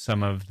lose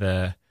some of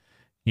the,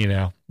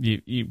 you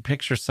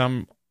picture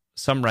some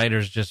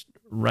writers just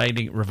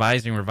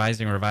revising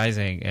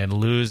and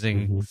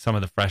losing some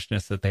of the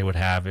freshness that they would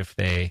have if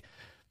they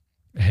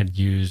had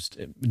used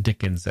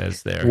Dickens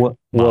as their model,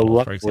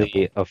 luckily, for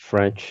example. A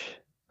French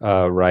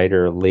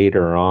writer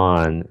later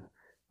on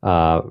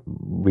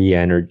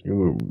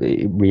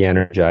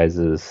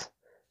re-energizes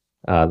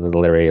the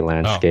literary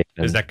landscape.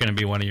 Is that going to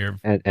be one of your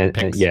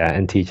picks?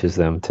 And teaches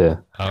them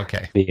to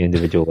be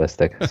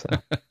individualistic. So.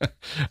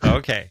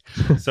 Okay,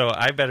 so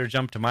I better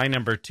jump to my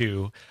number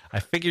 2. I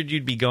figured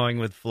you'd be going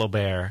with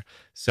Flaubert,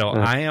 so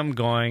I am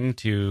going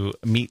to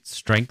meet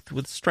strength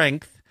with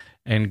strength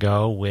and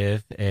go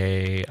with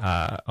a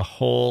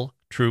whole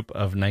troupe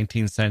of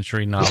 19th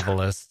century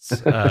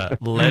novelists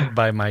led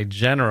by my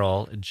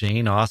general,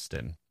 Jane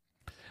Austen.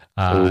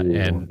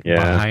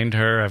 Behind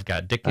her, I've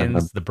got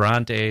Dickens, the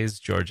Brontes,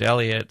 George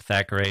Eliot,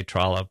 Thackeray,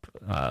 Trollope,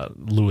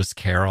 Lewis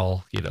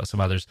Carroll,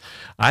 some others.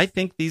 I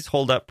think these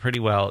hold up pretty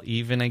well,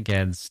 even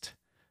against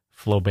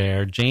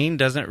Flaubert. Jane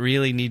doesn't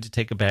really need to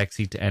take a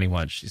backseat to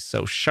anyone. She's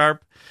so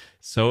sharp,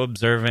 so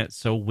observant,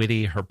 so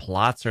witty. Her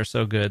plots are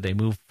so good. They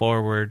move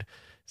forward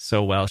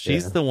so well.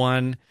 She's the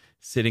one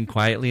sitting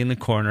quietly in the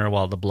corner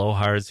while the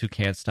blowhards who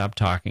can't stop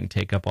talking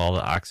take up all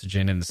the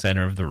oxygen in the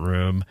center of the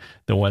room.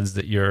 The ones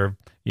that you're,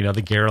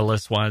 the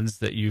garrulous ones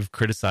that you've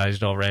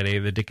criticized already,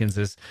 the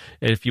Dickenses.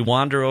 If you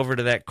wander over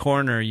to that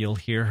corner, you'll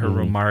hear her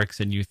remarks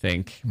and you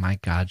think, my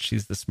God,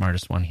 she's the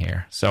smartest one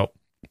here. So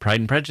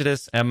Pride and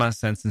Prejudice, Emma,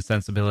 Sense and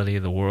Sensibility,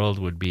 the world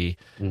would be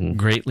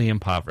greatly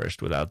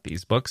impoverished without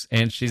these books.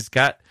 And she's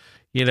got,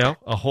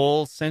 a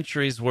whole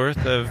century's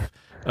worth of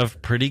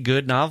pretty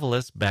good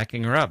novelists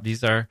backing her up.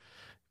 These are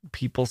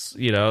people,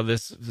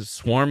 this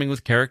swarming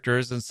with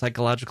characters and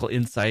psychological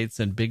insights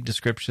and big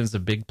descriptions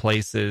of big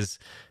places.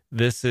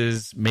 This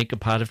is make a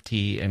pot of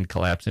tea and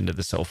collapse into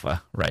the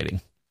sofa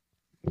writing.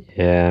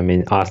 Yeah, I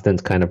mean,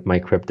 Austen's kind of my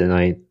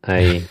kryptonite.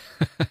 The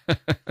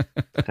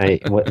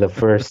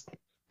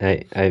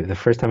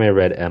first time I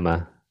read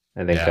Emma,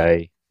 I think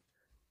I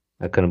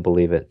couldn't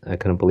believe it. I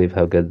couldn't believe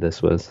how good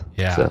this was.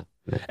 Yeah. So,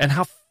 and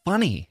how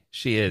funny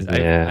she is.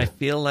 Yeah. I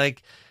feel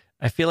like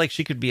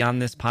she could be on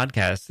this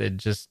podcast and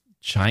just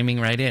chiming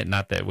right in.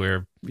 Not that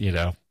we're,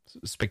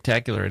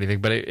 spectacular or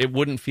anything, but it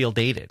wouldn't feel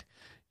dated.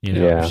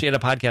 If she had a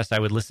podcast, I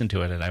would listen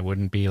to it and I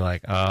wouldn't be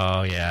like,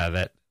 oh yeah,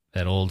 that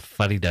old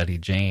fuddy-duddy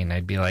Jane.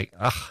 I'd be like,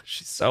 oh,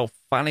 she's so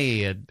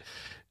funny and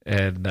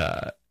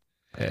sharp.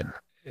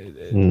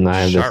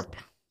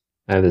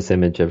 I have this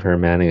image of her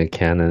manning a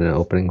cannon and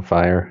opening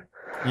fire.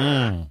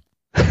 Yep.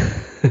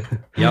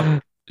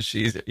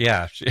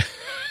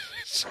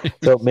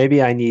 So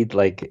maybe I need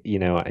I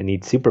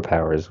need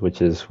superpowers,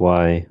 which is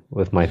why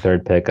with my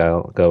third pick,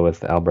 I'll go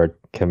with Albert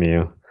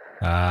Camus.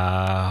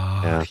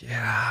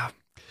 Yeah.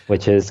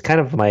 Which is kind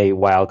of my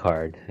wild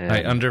card. I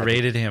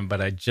underrated him,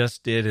 but I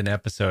just did an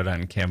episode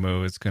on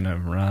Camus. It's going to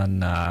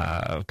run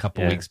a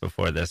couple weeks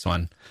before this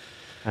one.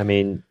 I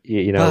mean,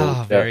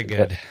 very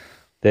good.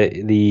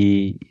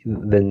 The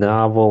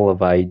novel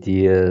of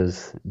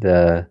ideas,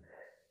 the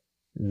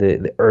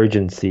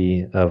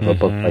urgency of a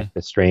book like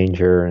The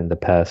Stranger and The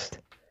Pest.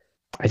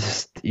 I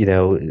just,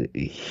 there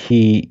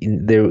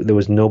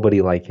was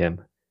nobody like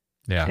him.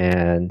 Yeah.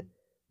 And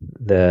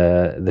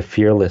the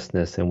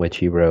fearlessness in which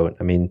he wrote.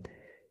 I mean,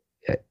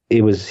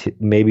 it was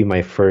maybe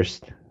my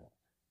first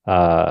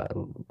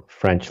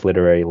French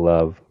literary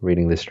love,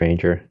 reading The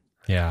Stranger.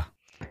 Yeah.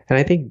 And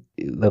I think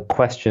the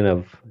question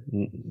of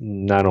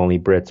not only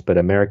Brits, but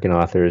American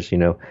authors,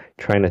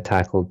 trying to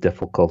tackle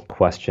difficult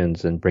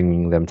questions and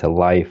bringing them to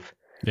life.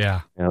 Yeah.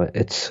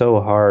 It's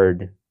so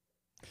hard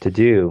to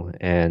do.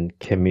 And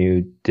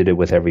Camus did it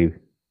with every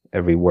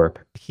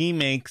work. He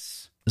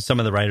makes some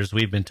of the writers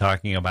we've been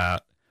talking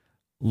about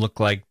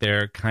look like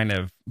they're kind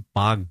of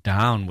bogged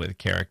down with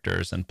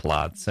characters and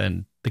plots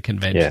and the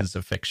conventions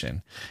of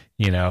fiction,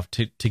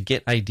 to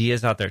get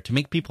ideas out there, to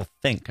make people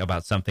think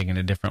about something in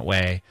a different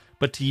way,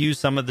 but to use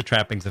some of the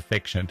trappings of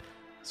fiction.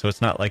 So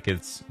it's not like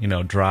it's,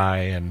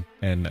 dry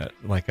and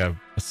like a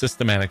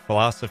systematic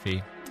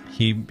philosophy.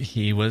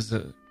 He was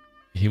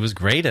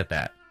great at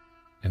that.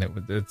 And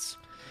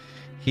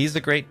he's a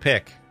great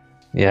pick.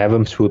 Yeah, have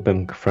him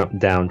swooping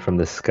down from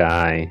the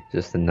sky,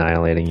 just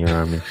annihilating your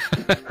army.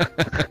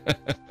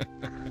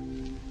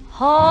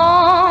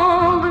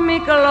 Hold me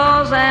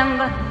close and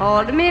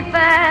hold me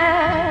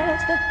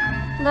fast.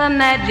 The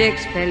magic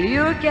spell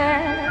you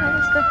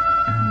cast.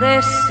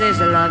 This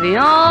is love en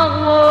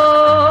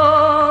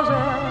rose.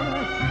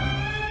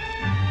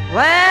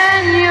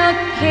 When you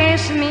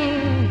kiss me,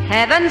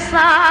 heaven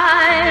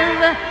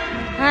sighs,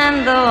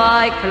 and though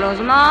I close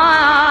my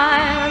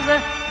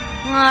eyes,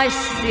 I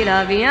see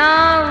la vie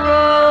en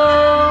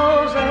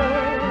rose.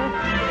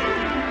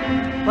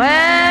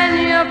 When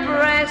you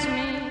press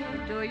me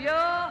to your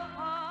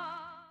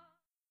heart,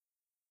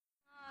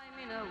 I'm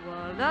in a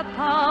world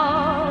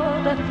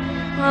apart,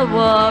 a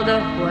world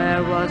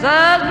where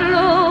roses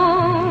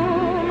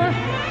bloom.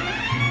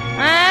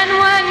 And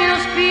when you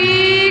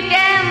speak,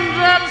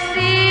 angels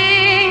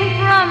sing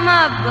from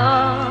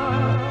above.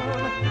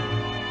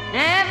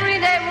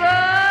 Everyday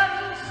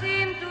words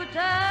seem to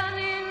turn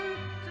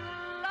into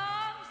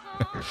love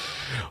songs.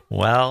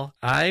 Well,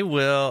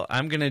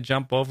 I'm going to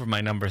jump over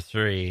my number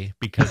 3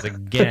 because,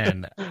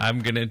 again, I'm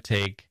going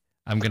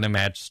to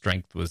match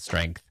strength with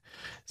strength.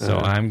 So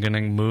I'm going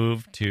to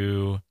move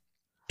to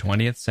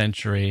 20th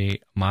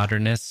century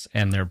modernists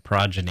and their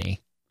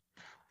progeny.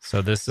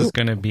 So this is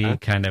going to be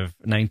kind of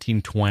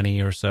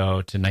 1920 or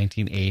so to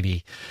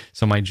 1980.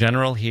 So my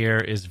general here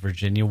is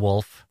Virginia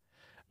Woolf,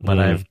 but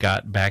I've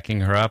got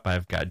backing her up.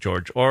 I've got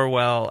George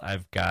Orwell.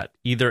 I've got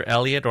either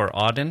Eliot or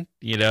Auden.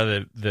 You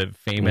know, the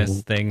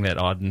famous thing that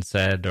Auden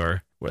said,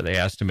 or where they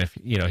asked him if,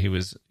 you know,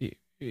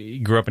 he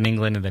grew up in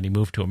England and then he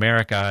moved to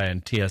America,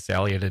 and T.S.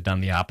 Eliot had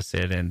done the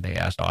opposite. And they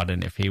asked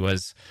Auden if he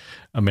was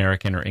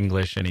American or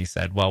English. And he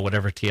said, well,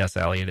 whatever T.S.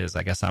 Eliot is,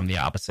 I guess I'm the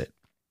opposite.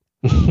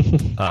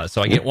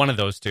 So I get one of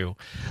those two.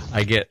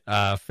 I get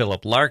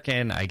Philip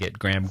Larkin, I get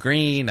Graham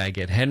Greene, I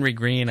get Henry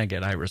Green, I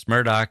get Iris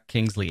Murdoch,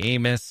 Kingsley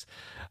Amis,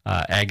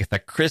 Agatha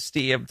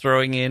Christie I'm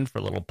throwing in for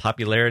a little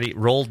popularity.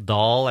 Roald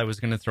Dahl I was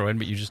going to throw in,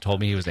 but you just told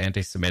me he was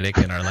anti-Semitic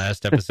in our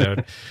last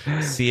episode.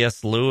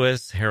 C.S.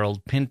 Lewis,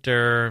 Harold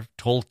Pinter,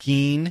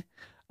 Tolkien,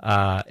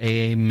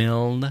 A.A.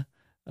 Milne,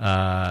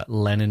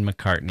 Lennon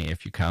McCartney,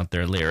 if you count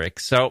their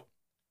lyrics. So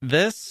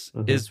this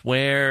is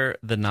where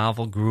the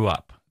novel grew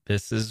up.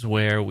 This is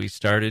where we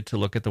started to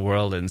look at the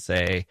world and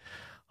say,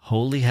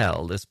 holy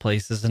hell, this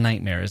place is a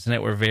nightmare, isn't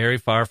it? We're very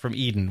far from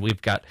Eden.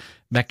 We've got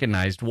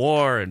mechanized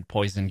war and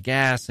poison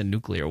gas and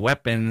nuclear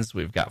weapons.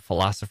 We've got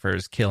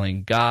philosophers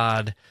killing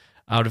God,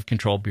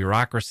 out-of-control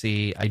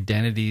bureaucracy,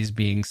 identities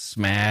being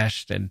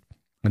smashed and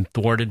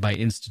thwarted by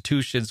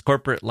institutions,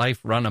 corporate life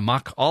run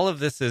amok. All of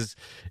this is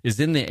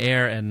in the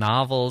air, and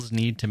novels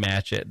need to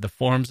match it. The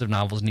forms of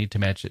novels need to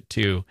match it,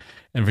 too.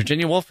 And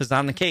Virginia Woolf is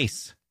on the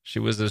case. She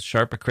was as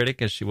sharp a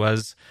critic as she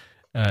was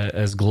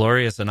as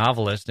glorious a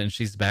novelist, and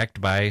she's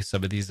backed by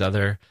some of these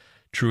other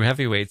true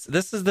heavyweights.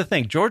 This is the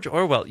thing. George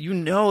Orwell, you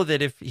know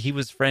that if he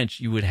was French,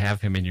 you would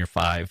have him in your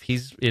 5.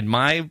 He's in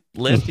my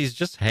list. He's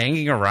just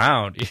hanging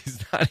around.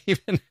 He's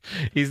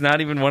not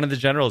even one of the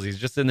generals. He's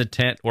just in the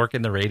tent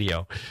working the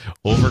radio,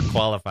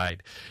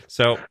 overqualified.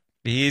 So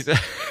he's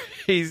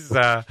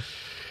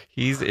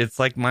it's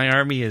like my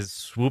army is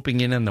swooping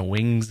in on the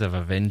wings of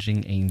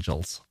avenging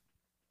angels.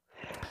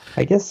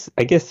 I guess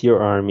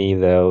your army,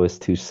 though, is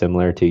too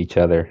similar to each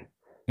other.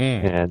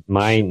 And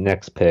my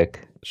next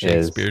pick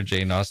Shakespeare, is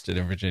Jane Austen,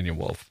 and Virginia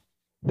Woolf.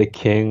 the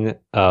king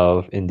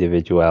of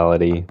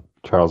individuality,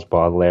 Charles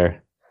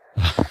Baudelaire.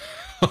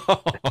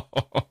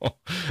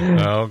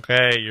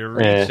 Okay, you're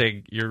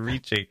reaching.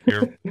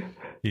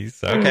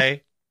 He's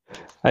okay.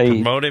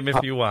 Promote him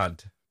if you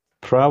want.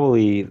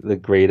 Probably the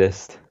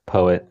greatest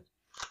poet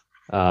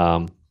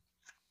ever.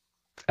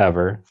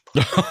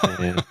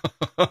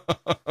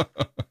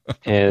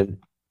 And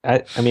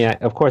I mean,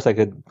 of course, I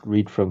could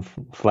read from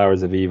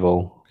Flowers of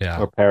Evil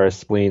or Paris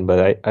Spleen,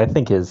 but I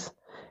think his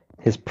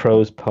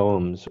prose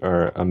poems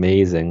are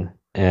amazing,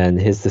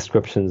 and his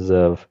descriptions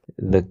of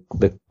the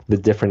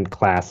different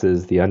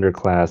classes, the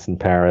underclass in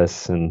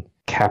Paris, and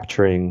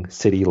capturing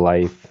city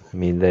life. I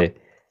mean,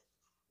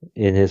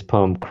 in his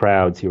poem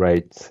Crowds, he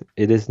writes,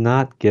 "It is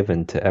not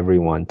given to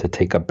everyone to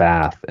take a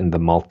bath in the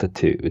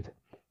multitude.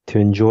 To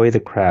enjoy the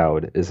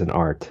crowd is an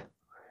art."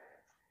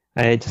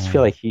 I just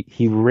feel like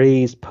he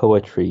raised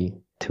poetry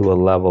to a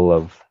level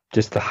of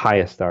just the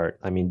highest art.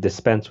 I mean,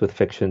 dispense with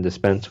fiction,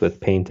 dispense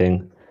with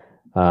painting.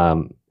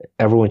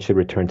 Everyone should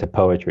return to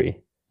poetry.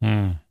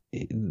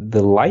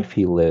 The life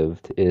he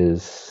lived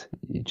is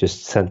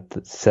just set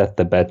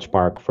the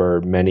benchmark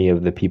for many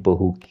of the people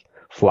who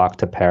flocked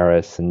to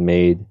Paris and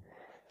made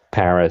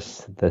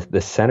Paris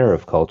the center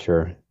of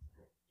culture,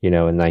 in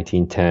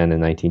 1910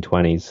 and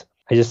 1920s.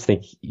 I just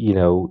think,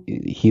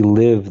 he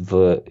lived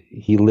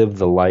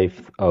the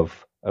life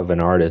of an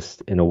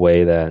artist in a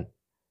way that,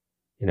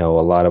 a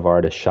lot of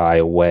artists shy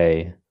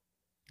away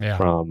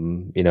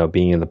from,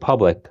 being in the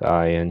public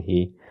eye. And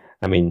he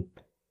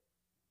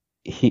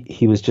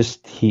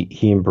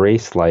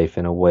embraced life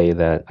in a way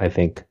that I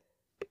think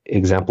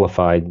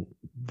exemplified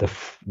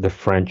the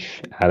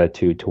French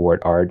attitude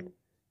toward art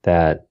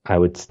that I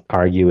would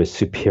argue is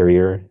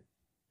superior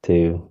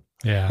to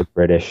the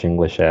British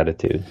English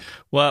attitude.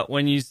 Well,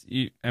 when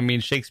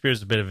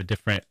Shakespeare's a bit of a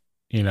different,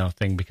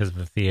 thing because of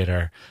the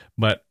theater,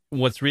 but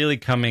what's really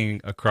coming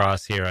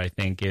across here, I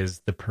think, is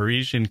the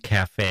Parisian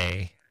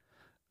cafe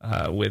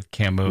with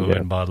Camus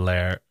and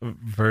Baudelaire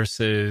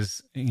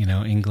versus,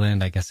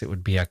 England. I guess it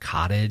would be a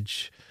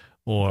cottage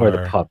Or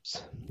the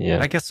pubs.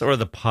 Yeah. I guess, or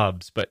the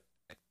pubs. But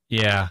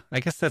yeah, I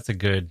guess that's a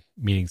good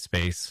meeting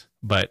space.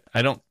 But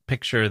I don't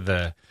picture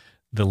the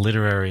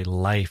literary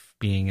life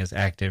being as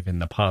active in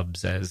the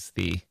pubs as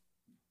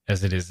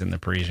it is in the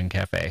Parisian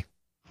cafe.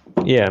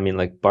 Yeah, I mean,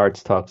 like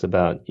Barthes talks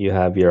about, you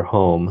have your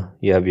home,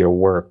 you have your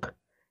work,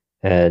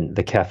 and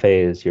the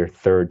cafe is your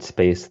third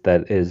space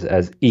that is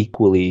as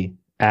equally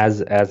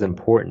as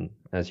important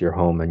as your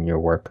home and your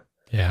work.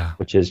 Yeah.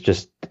 Which is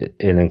just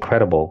an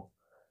incredible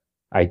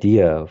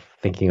idea of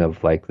thinking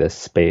of like this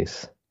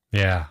space.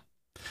 Yeah.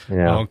 You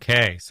know?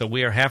 Okay, so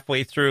we are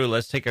halfway through.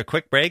 Let's take a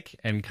quick break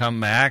and come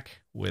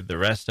back with the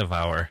rest of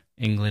our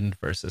England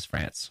versus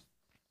France.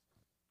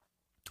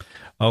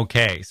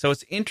 Okay, so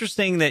it's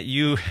interesting that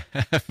you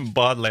have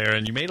Baudelaire,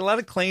 and you made a lot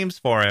of claims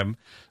for him.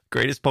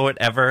 Greatest poet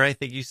ever, I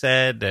think you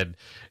said, and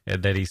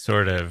that he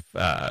sort of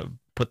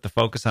put the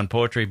focus on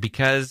poetry,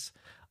 because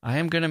I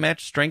am going to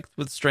match strength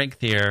with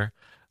strength here.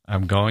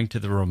 I'm going to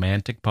the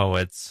Romantic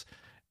poets,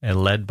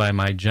 and led by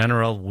my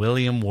general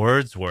William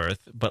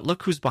Wordsworth. But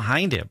look who's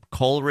behind him.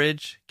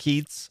 Coleridge,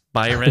 Keats,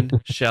 Byron,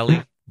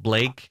 Shelley,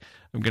 Blake.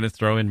 I'm going to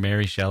throw in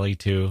Mary Shelley,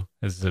 too,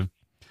 as an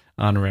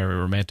honorary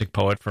Romantic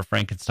poet for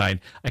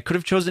Frankenstein. I could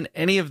have chosen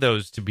any of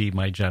those to be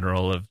my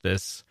general of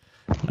this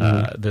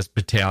this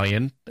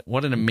battalion.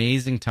 What an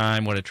amazing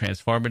time. What a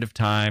transformative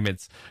time.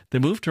 It's the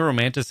move to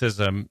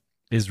Romanticism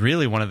is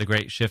really one of the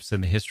great shifts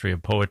in the history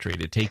of poetry,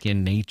 to take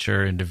in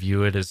nature and to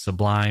view it as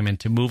sublime, and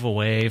to move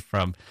away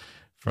from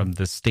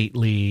the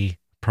stately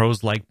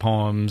prose-like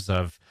poems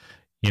of,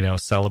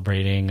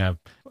 celebrating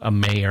a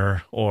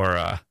mayor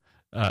or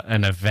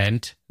an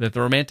event. That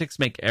the Romantics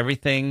make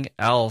everything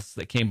else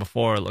that came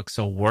before look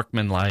so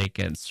workmanlike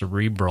and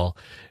cerebral,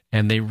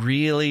 and they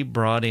really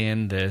brought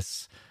in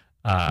this.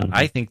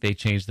 I think they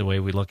changed the way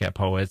we look at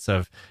poets.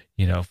 Of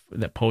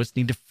that poets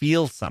need to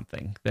feel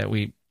something. That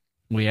we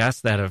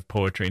ask that of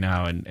poetry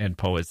now, and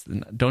poets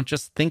don't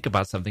just think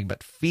about something,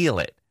 but feel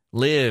it.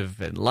 Live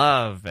and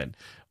love and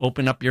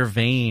open up your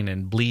vein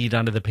and bleed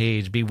onto the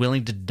page. Be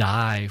willing to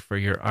die for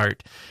your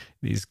art.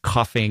 These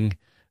coughing,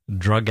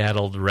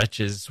 drug-addled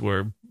wretches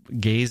were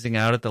gazing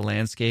out at the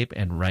landscape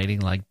and writing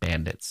like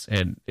bandits.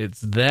 And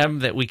it's them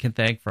that we can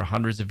thank for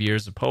hundreds of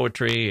years of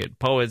poetry and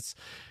poets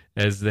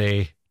as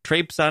they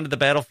traipse onto the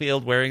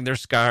battlefield wearing their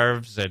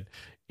scarves and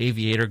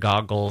aviator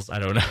goggles. I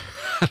don't know.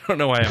 I don't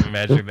know why I'm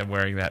imagining them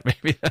wearing that.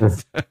 Maybe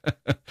that's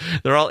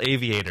they're all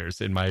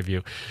aviators in my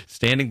view,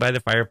 standing by the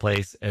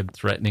fireplace and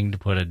threatening to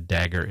put a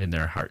dagger in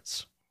their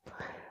hearts.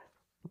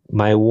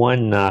 My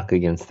one knock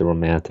against the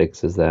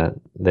Romantics is that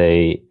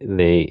they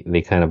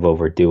kind of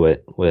overdo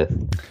it with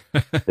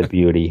the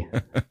beauty.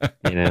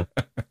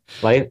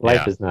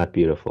 Life is not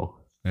beautiful.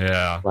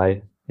 Yeah.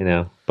 Life,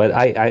 But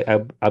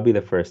I'll be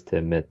the first to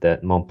admit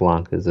that Mont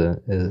Blanc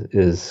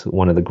is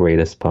one of the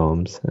greatest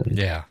poems. And,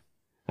 yeah.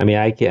 I mean,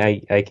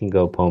 I can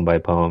go poem by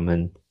poem,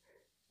 and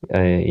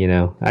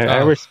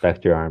I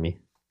respect your army.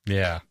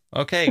 Yeah.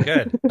 Okay.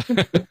 Good.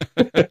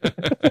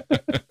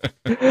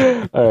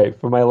 All right.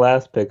 For my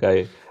last pick,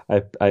 I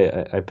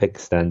picked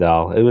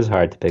Stendhal. It was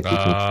hard to pick between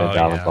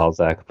Stendhal and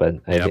Balzac, but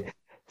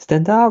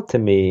Stendhal, to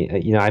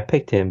me, I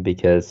picked him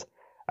because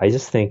I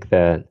just think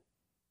that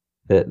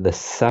the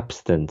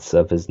substance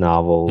of his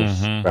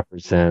novels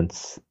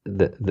represents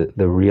the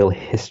real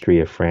history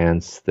of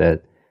France.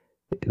 That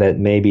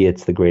maybe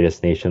it's the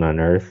greatest nation on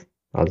earth.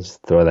 I'll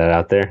just throw that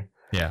out there.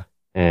 Yeah.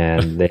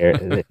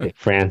 And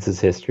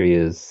France's history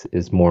is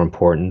more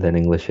important than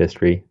English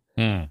history.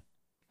 And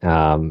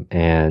I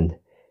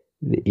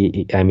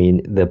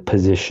mean, the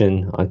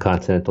position on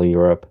continental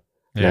Europe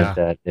meant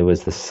that it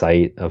was the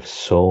site of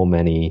so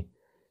many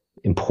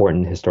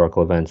important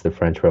historical events: the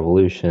French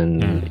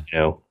Revolution,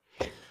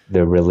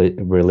 the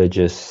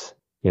religious,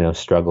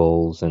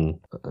 struggles, and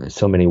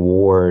so many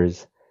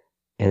wars.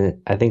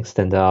 And I think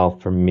Stendhal,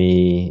 for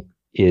me,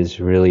 is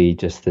really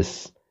just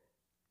this.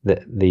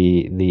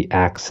 The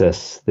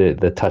access,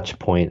 the touch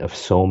point of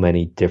so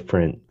many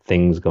different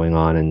things going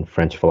on in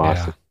French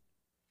philosophy.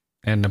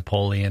 Yeah. And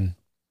Napoleon.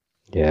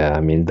 Yeah,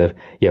 I mean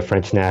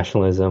French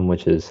nationalism,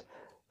 which is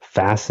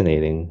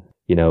fascinating.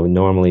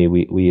 Normally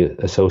we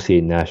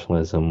associate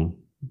nationalism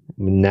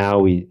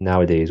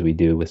nowadays we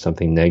do with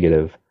something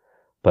negative,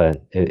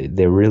 but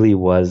there really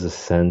was a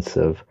sense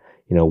of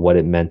what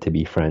it meant to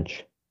be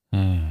French.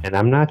 And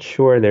I'm not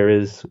sure there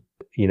is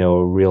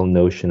a real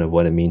notion of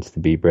what it means to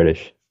be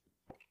British.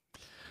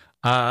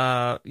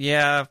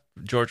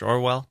 George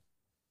Orwell.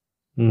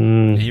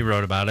 He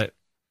wrote about it.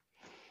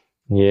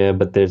 Yeah,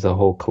 but there's a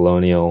whole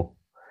colonial.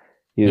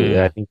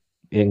 I think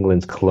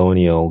England's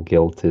colonial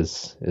guilt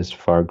is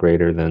far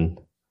greater than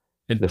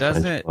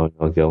French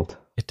colonial guilt.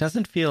 It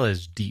doesn't feel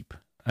as deep.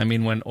 I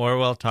mean, when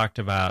Orwell talked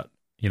about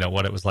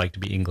what it was like to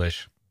be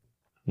English,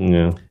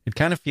 it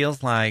kind of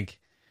feels like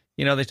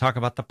they talk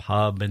about the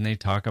pub and they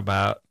talk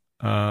about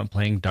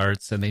playing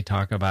darts and they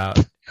talk about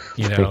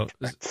they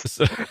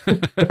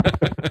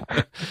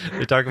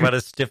talk about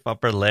a stiff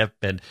upper lip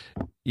and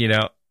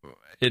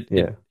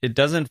it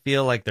doesn't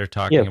feel like they're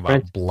talking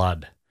about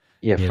blood.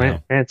 Yeah, You know?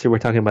 France. We're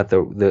talking about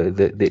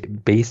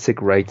the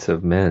basic rights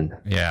of men.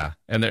 Yeah,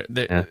 and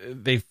Yeah.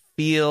 they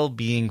feel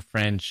being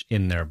French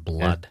in their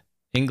blood.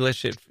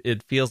 English,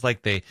 it feels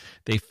like they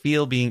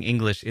feel being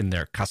English in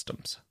their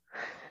customs.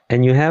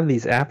 And you have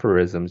these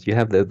aphorisms. You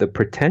have the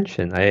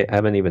pretension. I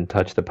haven't even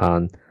touched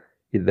upon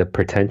the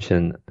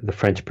pretension, the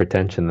French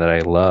pretension that I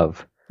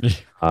love.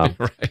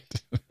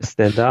 Right.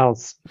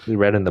 Stendhal's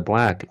Red and the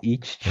Black,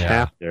 each Yeah.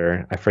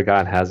 chapter, I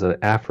forgot, has an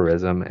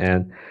aphorism.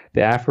 And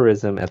the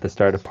aphorism at the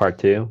start of part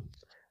two,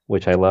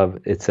 which I love,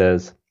 it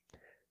says,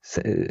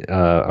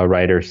 a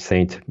writer,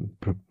 Saint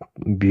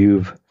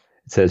Beuve,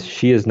 it says,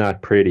 "She is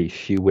not pretty.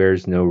 She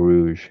wears no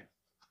rouge."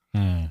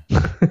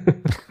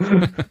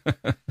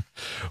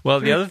 Well,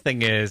 the other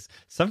thing is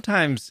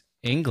sometimes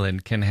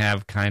England can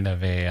have kind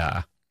of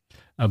a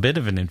bit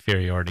of an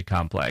inferiority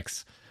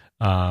complex.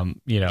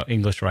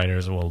 English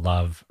writers will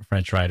love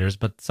French writers,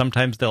 but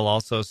sometimes they'll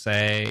also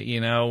say,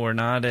 we're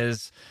not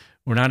as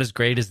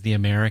great as the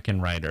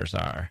American writers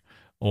are,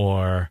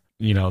 or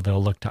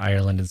they'll look to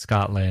Ireland and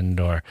Scotland,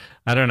 or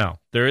I don't know.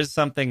 There is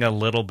something a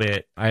little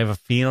bit. I have a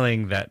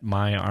feeling that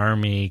my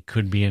army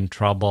could be in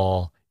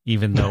trouble,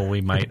 even though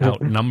we might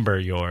outnumber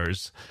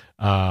yours,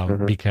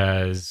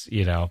 because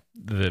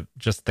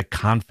the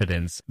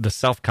confidence, the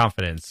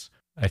self-confidence,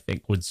 I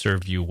think would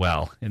serve you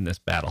well in this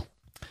battle.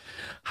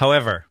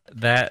 However,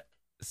 that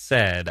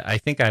said, I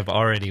think I've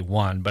already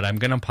won, but I'm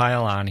going to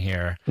pile on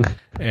here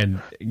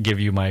and give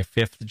you my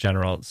fifth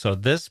general. So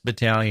this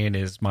battalion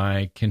is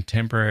my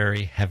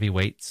contemporary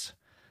heavyweights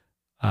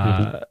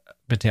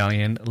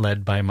battalion,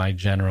 led by my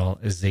general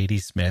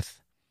Zadie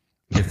Smith.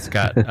 It's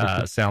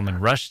got Salman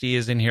Rushdie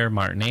is in here,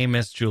 Martin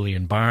Amis,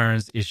 Julian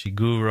Barnes,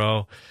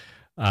 Ishiguro,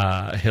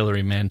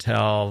 Hilary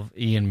Mantel,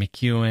 Ian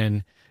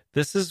McEwan.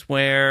 This is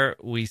where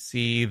we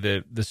see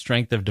the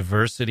strength of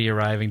diversity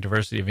arriving,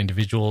 diversity of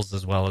individuals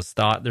as well as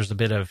thought. There's a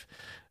bit of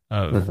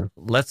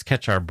let's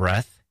catch our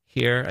breath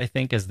here, I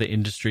think, as the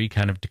industry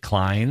kind of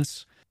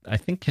declines. I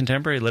think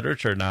contemporary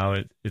literature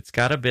now, it's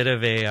got a bit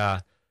of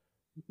a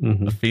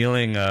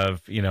feeling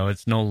of,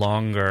 it's no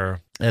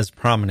longer as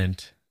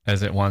prominent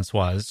as it once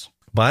was.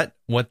 But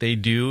what they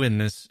do in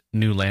this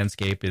new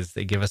landscape is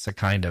they give us a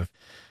kind of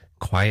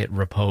quiet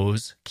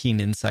repose,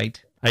 keen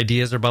insight.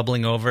 Ideas are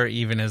bubbling over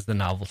even as the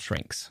novel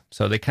shrinks.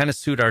 So they kind of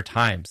suit our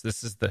times.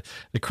 This is the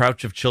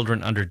crouch of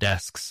children under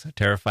desks,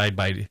 terrified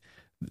by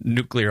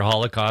nuclear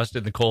holocaust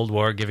in the Cold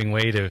War, giving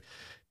way to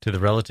the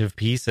relative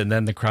peace, and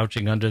then the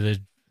crouching of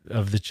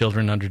the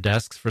children under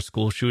desks for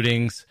school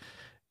shootings.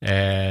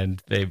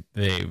 And they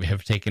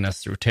have taken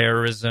us through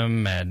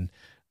terrorism, and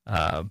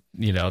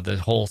the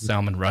whole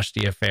Salman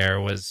Rushdie affair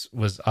was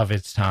of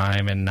its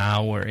time, and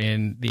now we're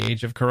in the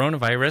age of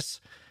coronavirus.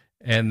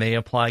 And they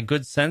apply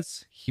good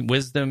sense,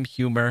 wisdom,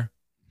 humor,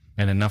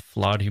 and enough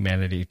flawed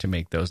humanity to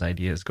make those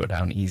ideas go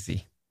down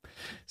easy.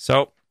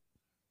 So,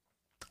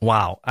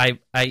 wow. I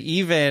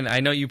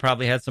know you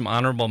probably had some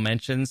honorable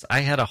mentions. I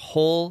had a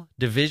whole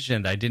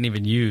division that I didn't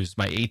even use,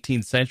 my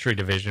 18th century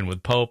division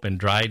with Pope and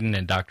Dryden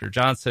and Dr.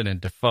 Johnson and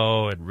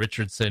Defoe and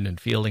Richardson and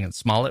Fielding and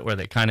Smollett, where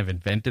they kind of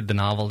invented the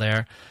novel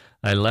there.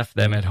 I left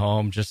them at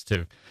home just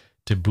to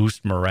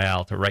boost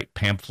morale, to write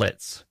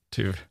pamphlets,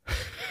 to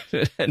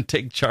and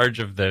take charge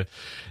of the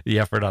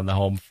effort on the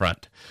home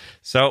front.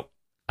 So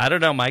I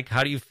don't know, Mike,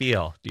 how do you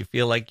feel? Do you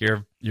feel like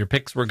your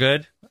picks were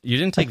good? You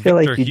didn't take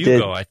Victor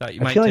Hugo. I thought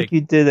you might take. I feel like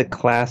you did a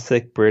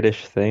classic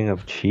British thing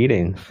of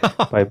cheating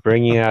by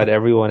bringing out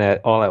everyone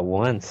all at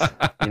once.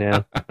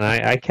 And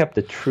I kept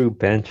a true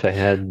bench. I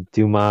had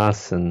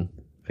Dumas and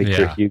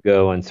Victor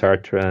Hugo and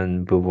Sartre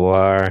and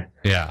Beauvoir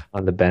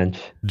on the bench.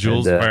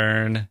 Jules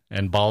Verne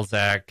and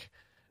Balzac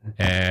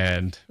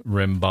and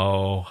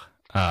Rimbaud.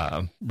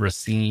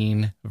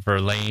 Racine,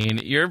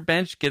 Verlaine. Your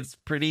bench gets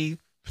pretty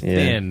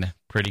thin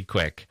pretty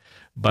quick.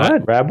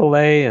 But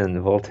Rabelais and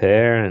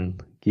Voltaire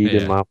and Guy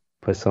de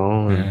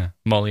Maupassant and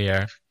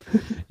Molière.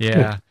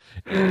 Yeah.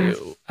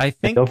 I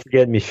think, and don't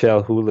forget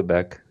Michel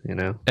Houellebecq,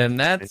 And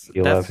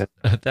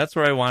that's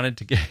where I wanted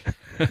to get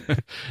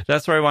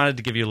that's where I wanted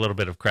to give you a little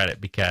bit of credit,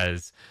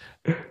 because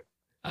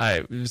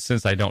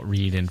since I don't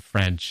read in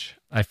French,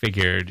 I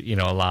figured,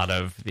 a lot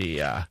of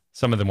the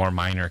some of the more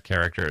minor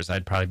characters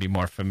I'd probably be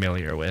more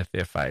familiar with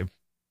if I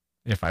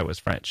was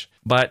French.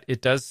 But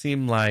it does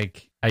seem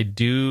like I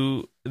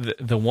do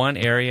the one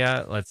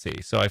area, let's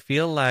see. So I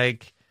feel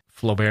like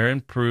Flaubert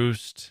and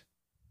Proust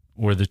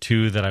were the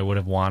two that I would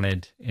have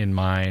wanted in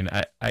mine.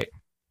 I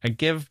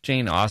give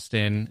Jane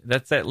Austen,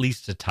 that's at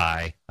least a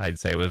tie, I'd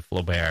say, with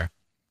Flaubert.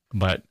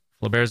 But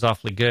Flaubert's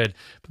awfully good.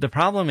 But the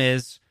problem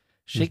is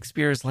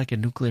Shakespeare is like a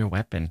nuclear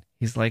weapon.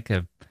 He's like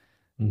a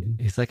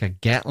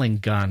Gatling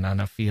gun on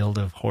a field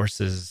of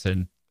horses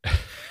and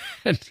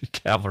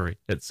cavalry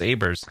and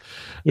sabers.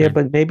 Yeah,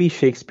 but maybe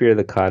Shakespeare,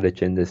 the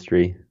cottage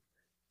industry,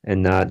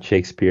 and not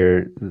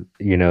Shakespeare,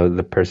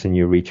 the person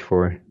you reach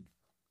for.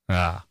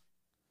 Yeah.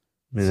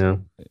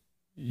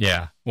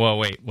 Well,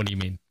 wait, what do you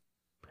mean?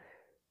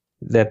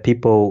 That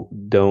people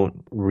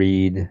don't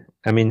read.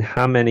 I mean,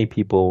 how many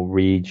people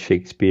read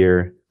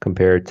Shakespeare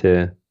compared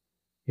to,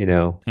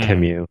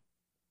 Camus?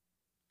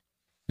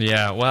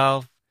 Yeah,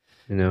 well,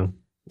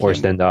 or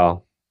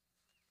Stendhal.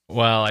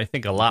 Well, I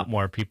think a lot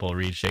more people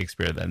read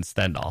Shakespeare than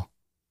Stendhal.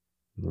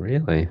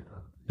 Really?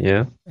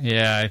 Yeah.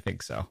 Yeah, I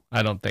think so.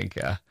 I don't think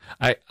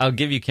I'll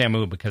give you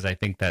Camus because I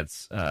think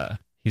that's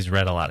he's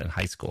read a lot in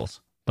high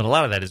schools, but a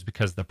lot of that is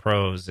because the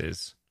prose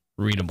is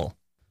readable.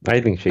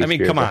 I think Shakespeare. I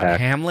mean, come on, hack.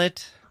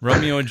 Hamlet,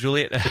 Romeo and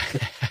Juliet.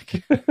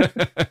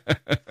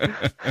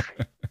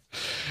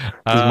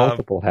 There's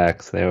multiple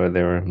hacks. They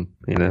were,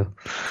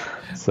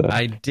 So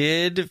I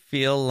did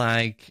feel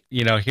like,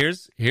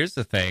 here's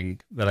the thing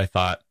that I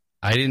thought.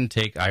 I didn't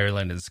take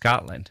Ireland and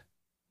Scotland,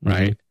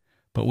 right?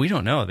 But we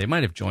don't know. They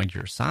might have joined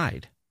your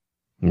side.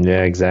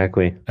 Yeah,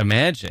 exactly.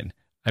 Imagine.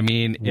 I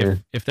mean,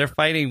 if they're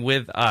fighting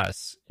with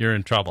us, you're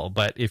in trouble.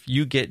 But if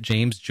you get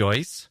James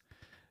Joyce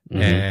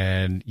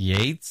and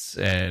Yeats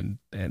and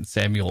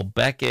Samuel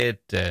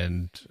Beckett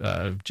and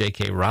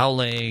J.K.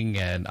 Rowling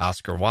and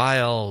Oscar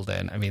Wilde,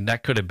 and I mean,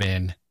 that could have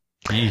been...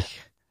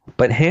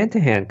 But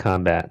hand-to-hand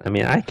combat, I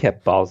mean, I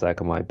kept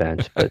Balzac on my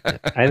bench, but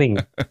I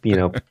think,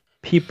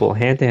 people,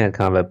 hand-to-hand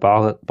combat,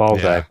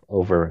 Balzac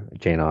over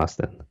Jane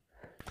Austen.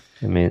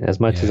 I mean, as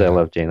much as I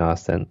love Jane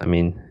Austen, I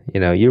mean,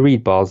 you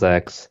read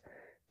Balzac's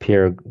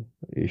Pierre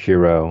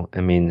Giraud,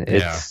 I mean,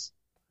 it's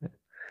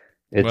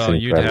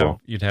incredible.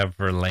 You'd have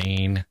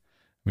Verlaine. I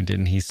mean,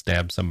 didn't he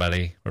stab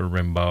somebody? Or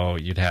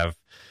Rimbaud. You'd have,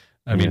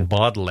 I mean,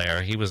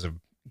 Baudelaire. He was a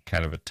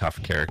kind of a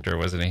tough character,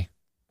 wasn't he?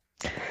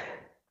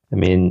 I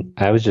mean,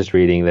 I was just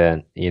reading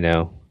that,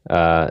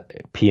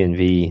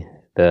 P&V,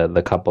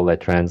 the couple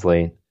that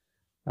translate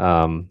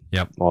all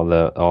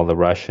the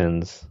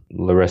Russians.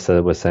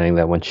 Larissa was saying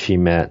that when she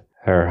met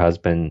her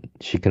husband,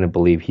 she couldn't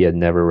believe he had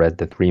never read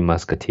The Three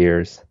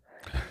Musketeers.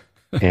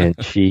 And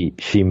she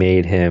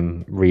made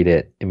him read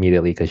it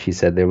immediately because she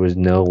said there was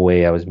no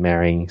way I was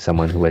marrying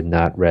someone who had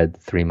not read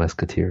Three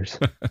Musketeers.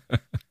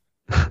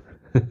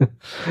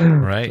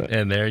 Right.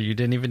 And there you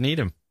didn't even need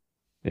him.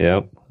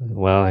 Yep.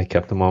 Well, I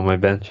kept them on my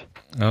bench.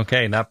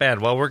 Okay, not bad.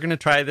 Well, we're going to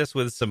try this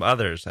with some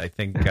others. I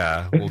think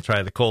we'll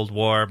try the Cold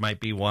War, might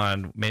be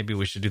one. Maybe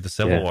we should do the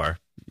Civil War,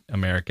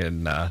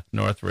 American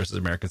North versus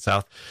American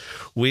South.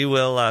 We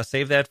will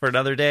save that for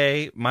another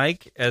day.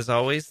 Mike, as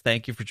always,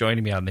 thank you for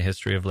joining me on the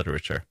History of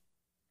Literature.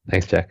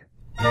 Thanks, Jack.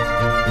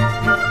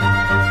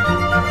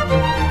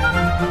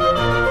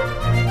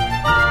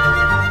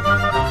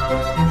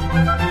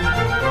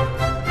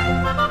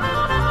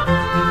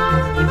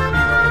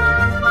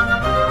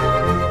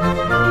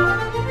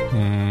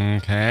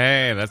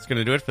 Okay, that's going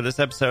to do it for this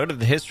episode of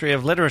the History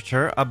of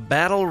Literature, a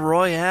battle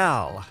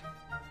royale.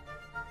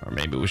 Or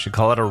maybe we should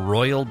call it a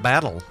royal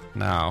battle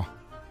now.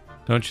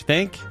 Don't you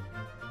think?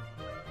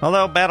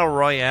 Although battle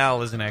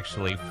royale isn't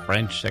actually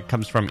French. That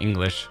comes from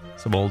English.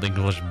 Some old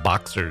English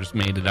boxers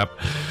made it up.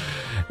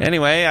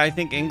 Anyway, I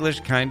think English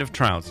kind of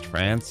trounced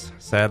France,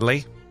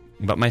 sadly.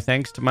 But my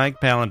thanks to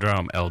Mike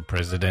Palindrome, El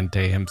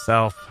Presidente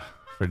himself,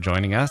 for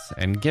joining us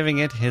and giving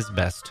it his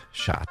best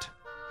shot.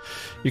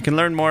 You can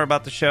learn more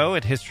about the show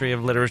at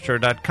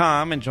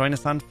historyofliterature.com and join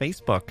us on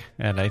Facebook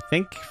at, I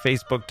think,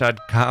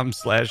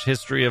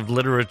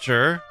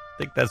 facebook.com/historyofliterature. I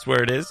think that's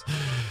where it is.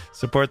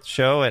 Support the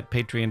show at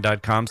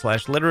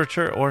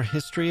patreon.com/literature or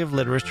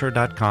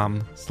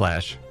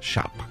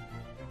historyofliterature.com/shop,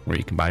 where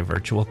you can buy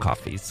virtual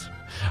coffees.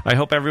 I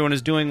hope everyone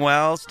is doing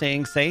well,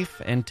 staying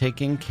safe, and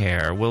taking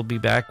care. We'll be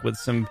back with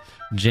some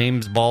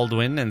James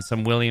Baldwin and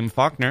some William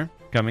Faulkner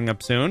coming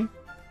up soon.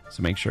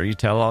 So make sure you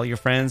tell all your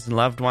friends and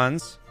loved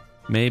ones,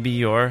 maybe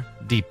your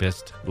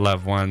deepest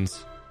loved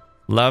ones,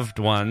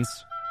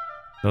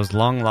 those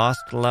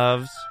long-lost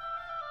loves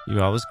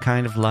you always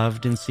kind of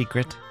loved in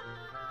secret.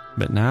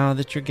 But now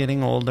that you're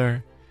getting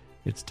older,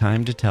 it's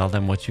time to tell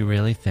them what you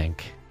really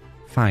think.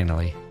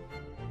 Finally,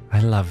 I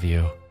love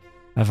you.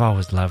 I've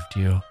always loved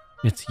you.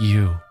 It's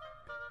you.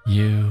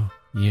 You.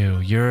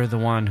 You're the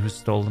one who's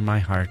stolen my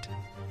heart.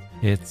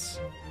 It's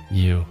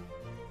you.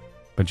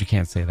 But you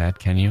can't say that,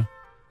 can you?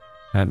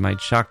 That might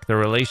shock the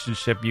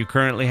relationship you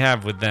currently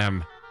have with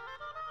them,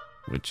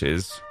 which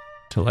is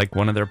to like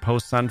one of their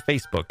posts on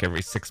Facebook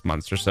every 6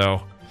 months or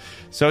so.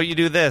 So you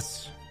do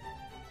this.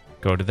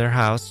 Go to their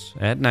house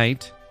at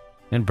night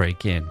and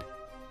break in.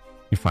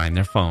 You find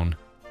their phone.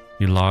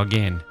 You log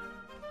in.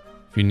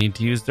 If you need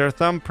to use their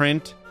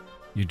thumbprint,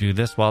 you do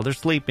this while they're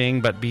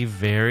sleeping, but be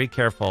very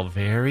careful,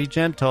 very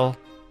gentle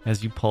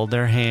as you pull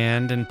their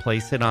hand and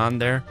place it on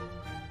their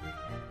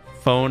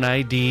phone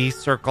ID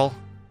circle.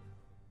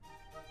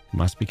 You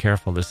must be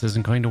careful. This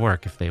isn't going to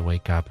work if they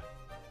wake up.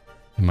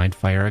 They might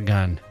fire a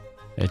gun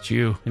at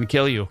you and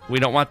kill you. We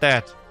don't want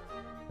that.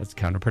 That's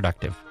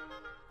counterproductive.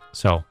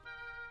 So,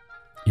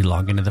 you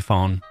log into the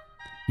phone.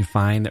 You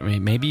find that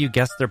maybe you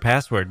guessed their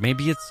password.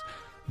 Maybe it's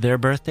their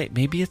birthday.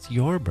 Maybe it's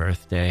your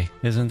birthday.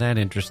 Isn't that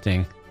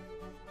interesting?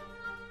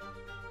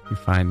 You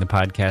find the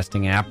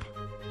podcasting app.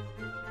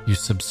 You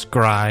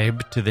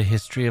subscribe to the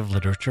History of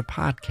Literature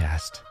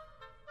podcast.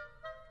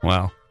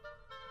 Well,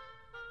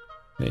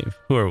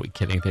 who are we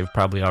kidding? They've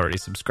probably already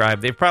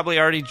subscribed. They've probably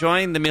already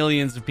joined the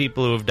millions of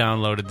people who have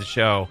downloaded the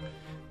show.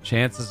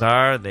 Chances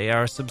are they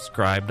are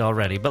subscribed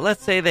already. But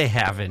let's say they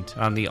haven't,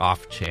 on the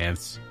off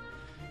chance.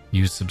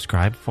 You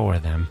subscribe for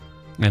them.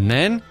 And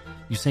then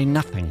you say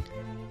nothing.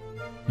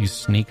 You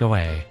sneak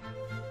away.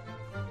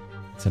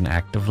 It's an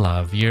act of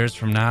love. Years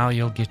from now,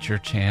 you'll get your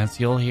chance.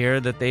 You'll hear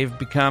that they've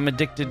become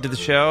addicted to the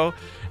show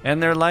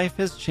and their life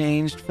has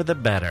changed for the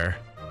better.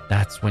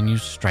 That's when you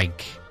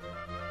strike.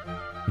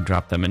 You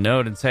drop them a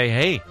note and say,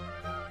 hey,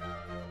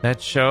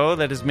 that show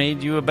that has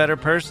made you a better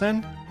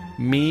person?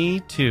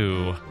 Me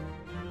too.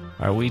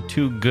 Are we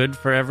too good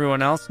for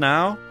everyone else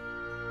now?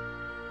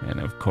 And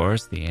of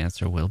course, the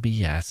answer will be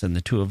yes, and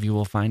the two of you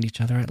will find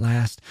each other at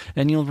last,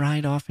 and you'll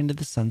ride off into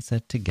the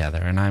sunset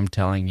together. And I'm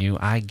telling you,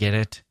 I get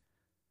it.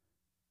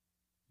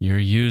 You're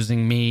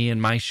using me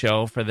and my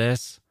show for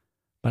this,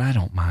 but I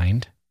don't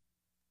mind.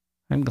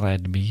 I'm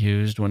glad to be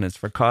used when it's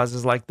for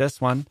causes like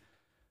this one,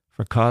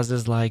 for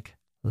causes like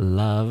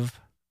love,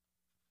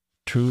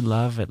 true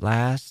love at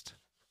last.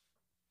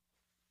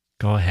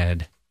 Go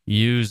ahead,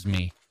 use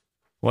me.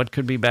 What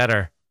could be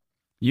better?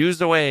 Use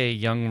away,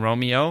 young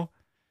Romeo.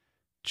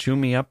 Chew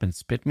me up and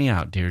spit me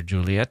out, dear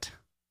Juliet.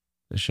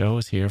 The show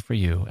is here for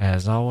you,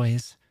 as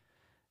always,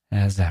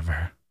 as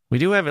ever. We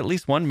do have at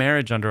least one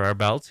marriage under our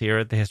belts here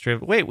at the History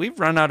of... Wait, we've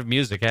run out of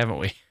music, haven't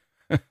we?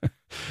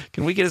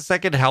 Can we get a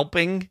second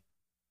helping?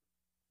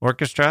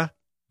 Orchestra?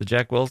 The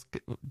Jack Wilson...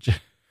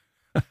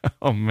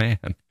 Oh,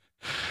 man.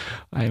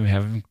 I'm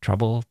having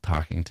trouble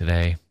talking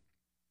today.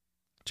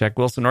 Jack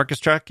Wilson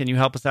Orchestra, can you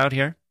help us out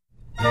here?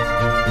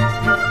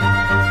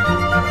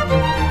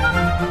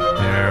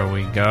 There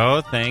we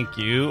go. Thank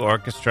you,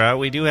 orchestra.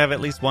 We do have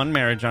at least one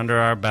marriage under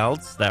our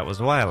belts. That was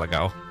a while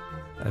ago.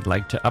 I'd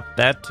like to up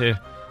that to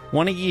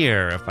one a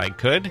year if I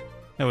could.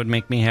 That would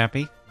make me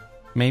happy.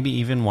 Maybe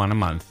even one a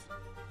month.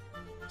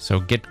 So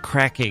get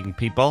cracking,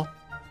 people.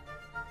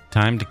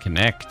 Time to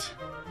connect.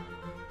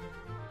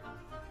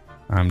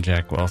 I'm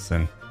Jack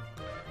Wilson.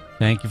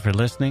 Thank you for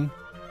listening,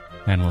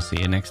 and we'll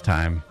see you next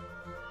time.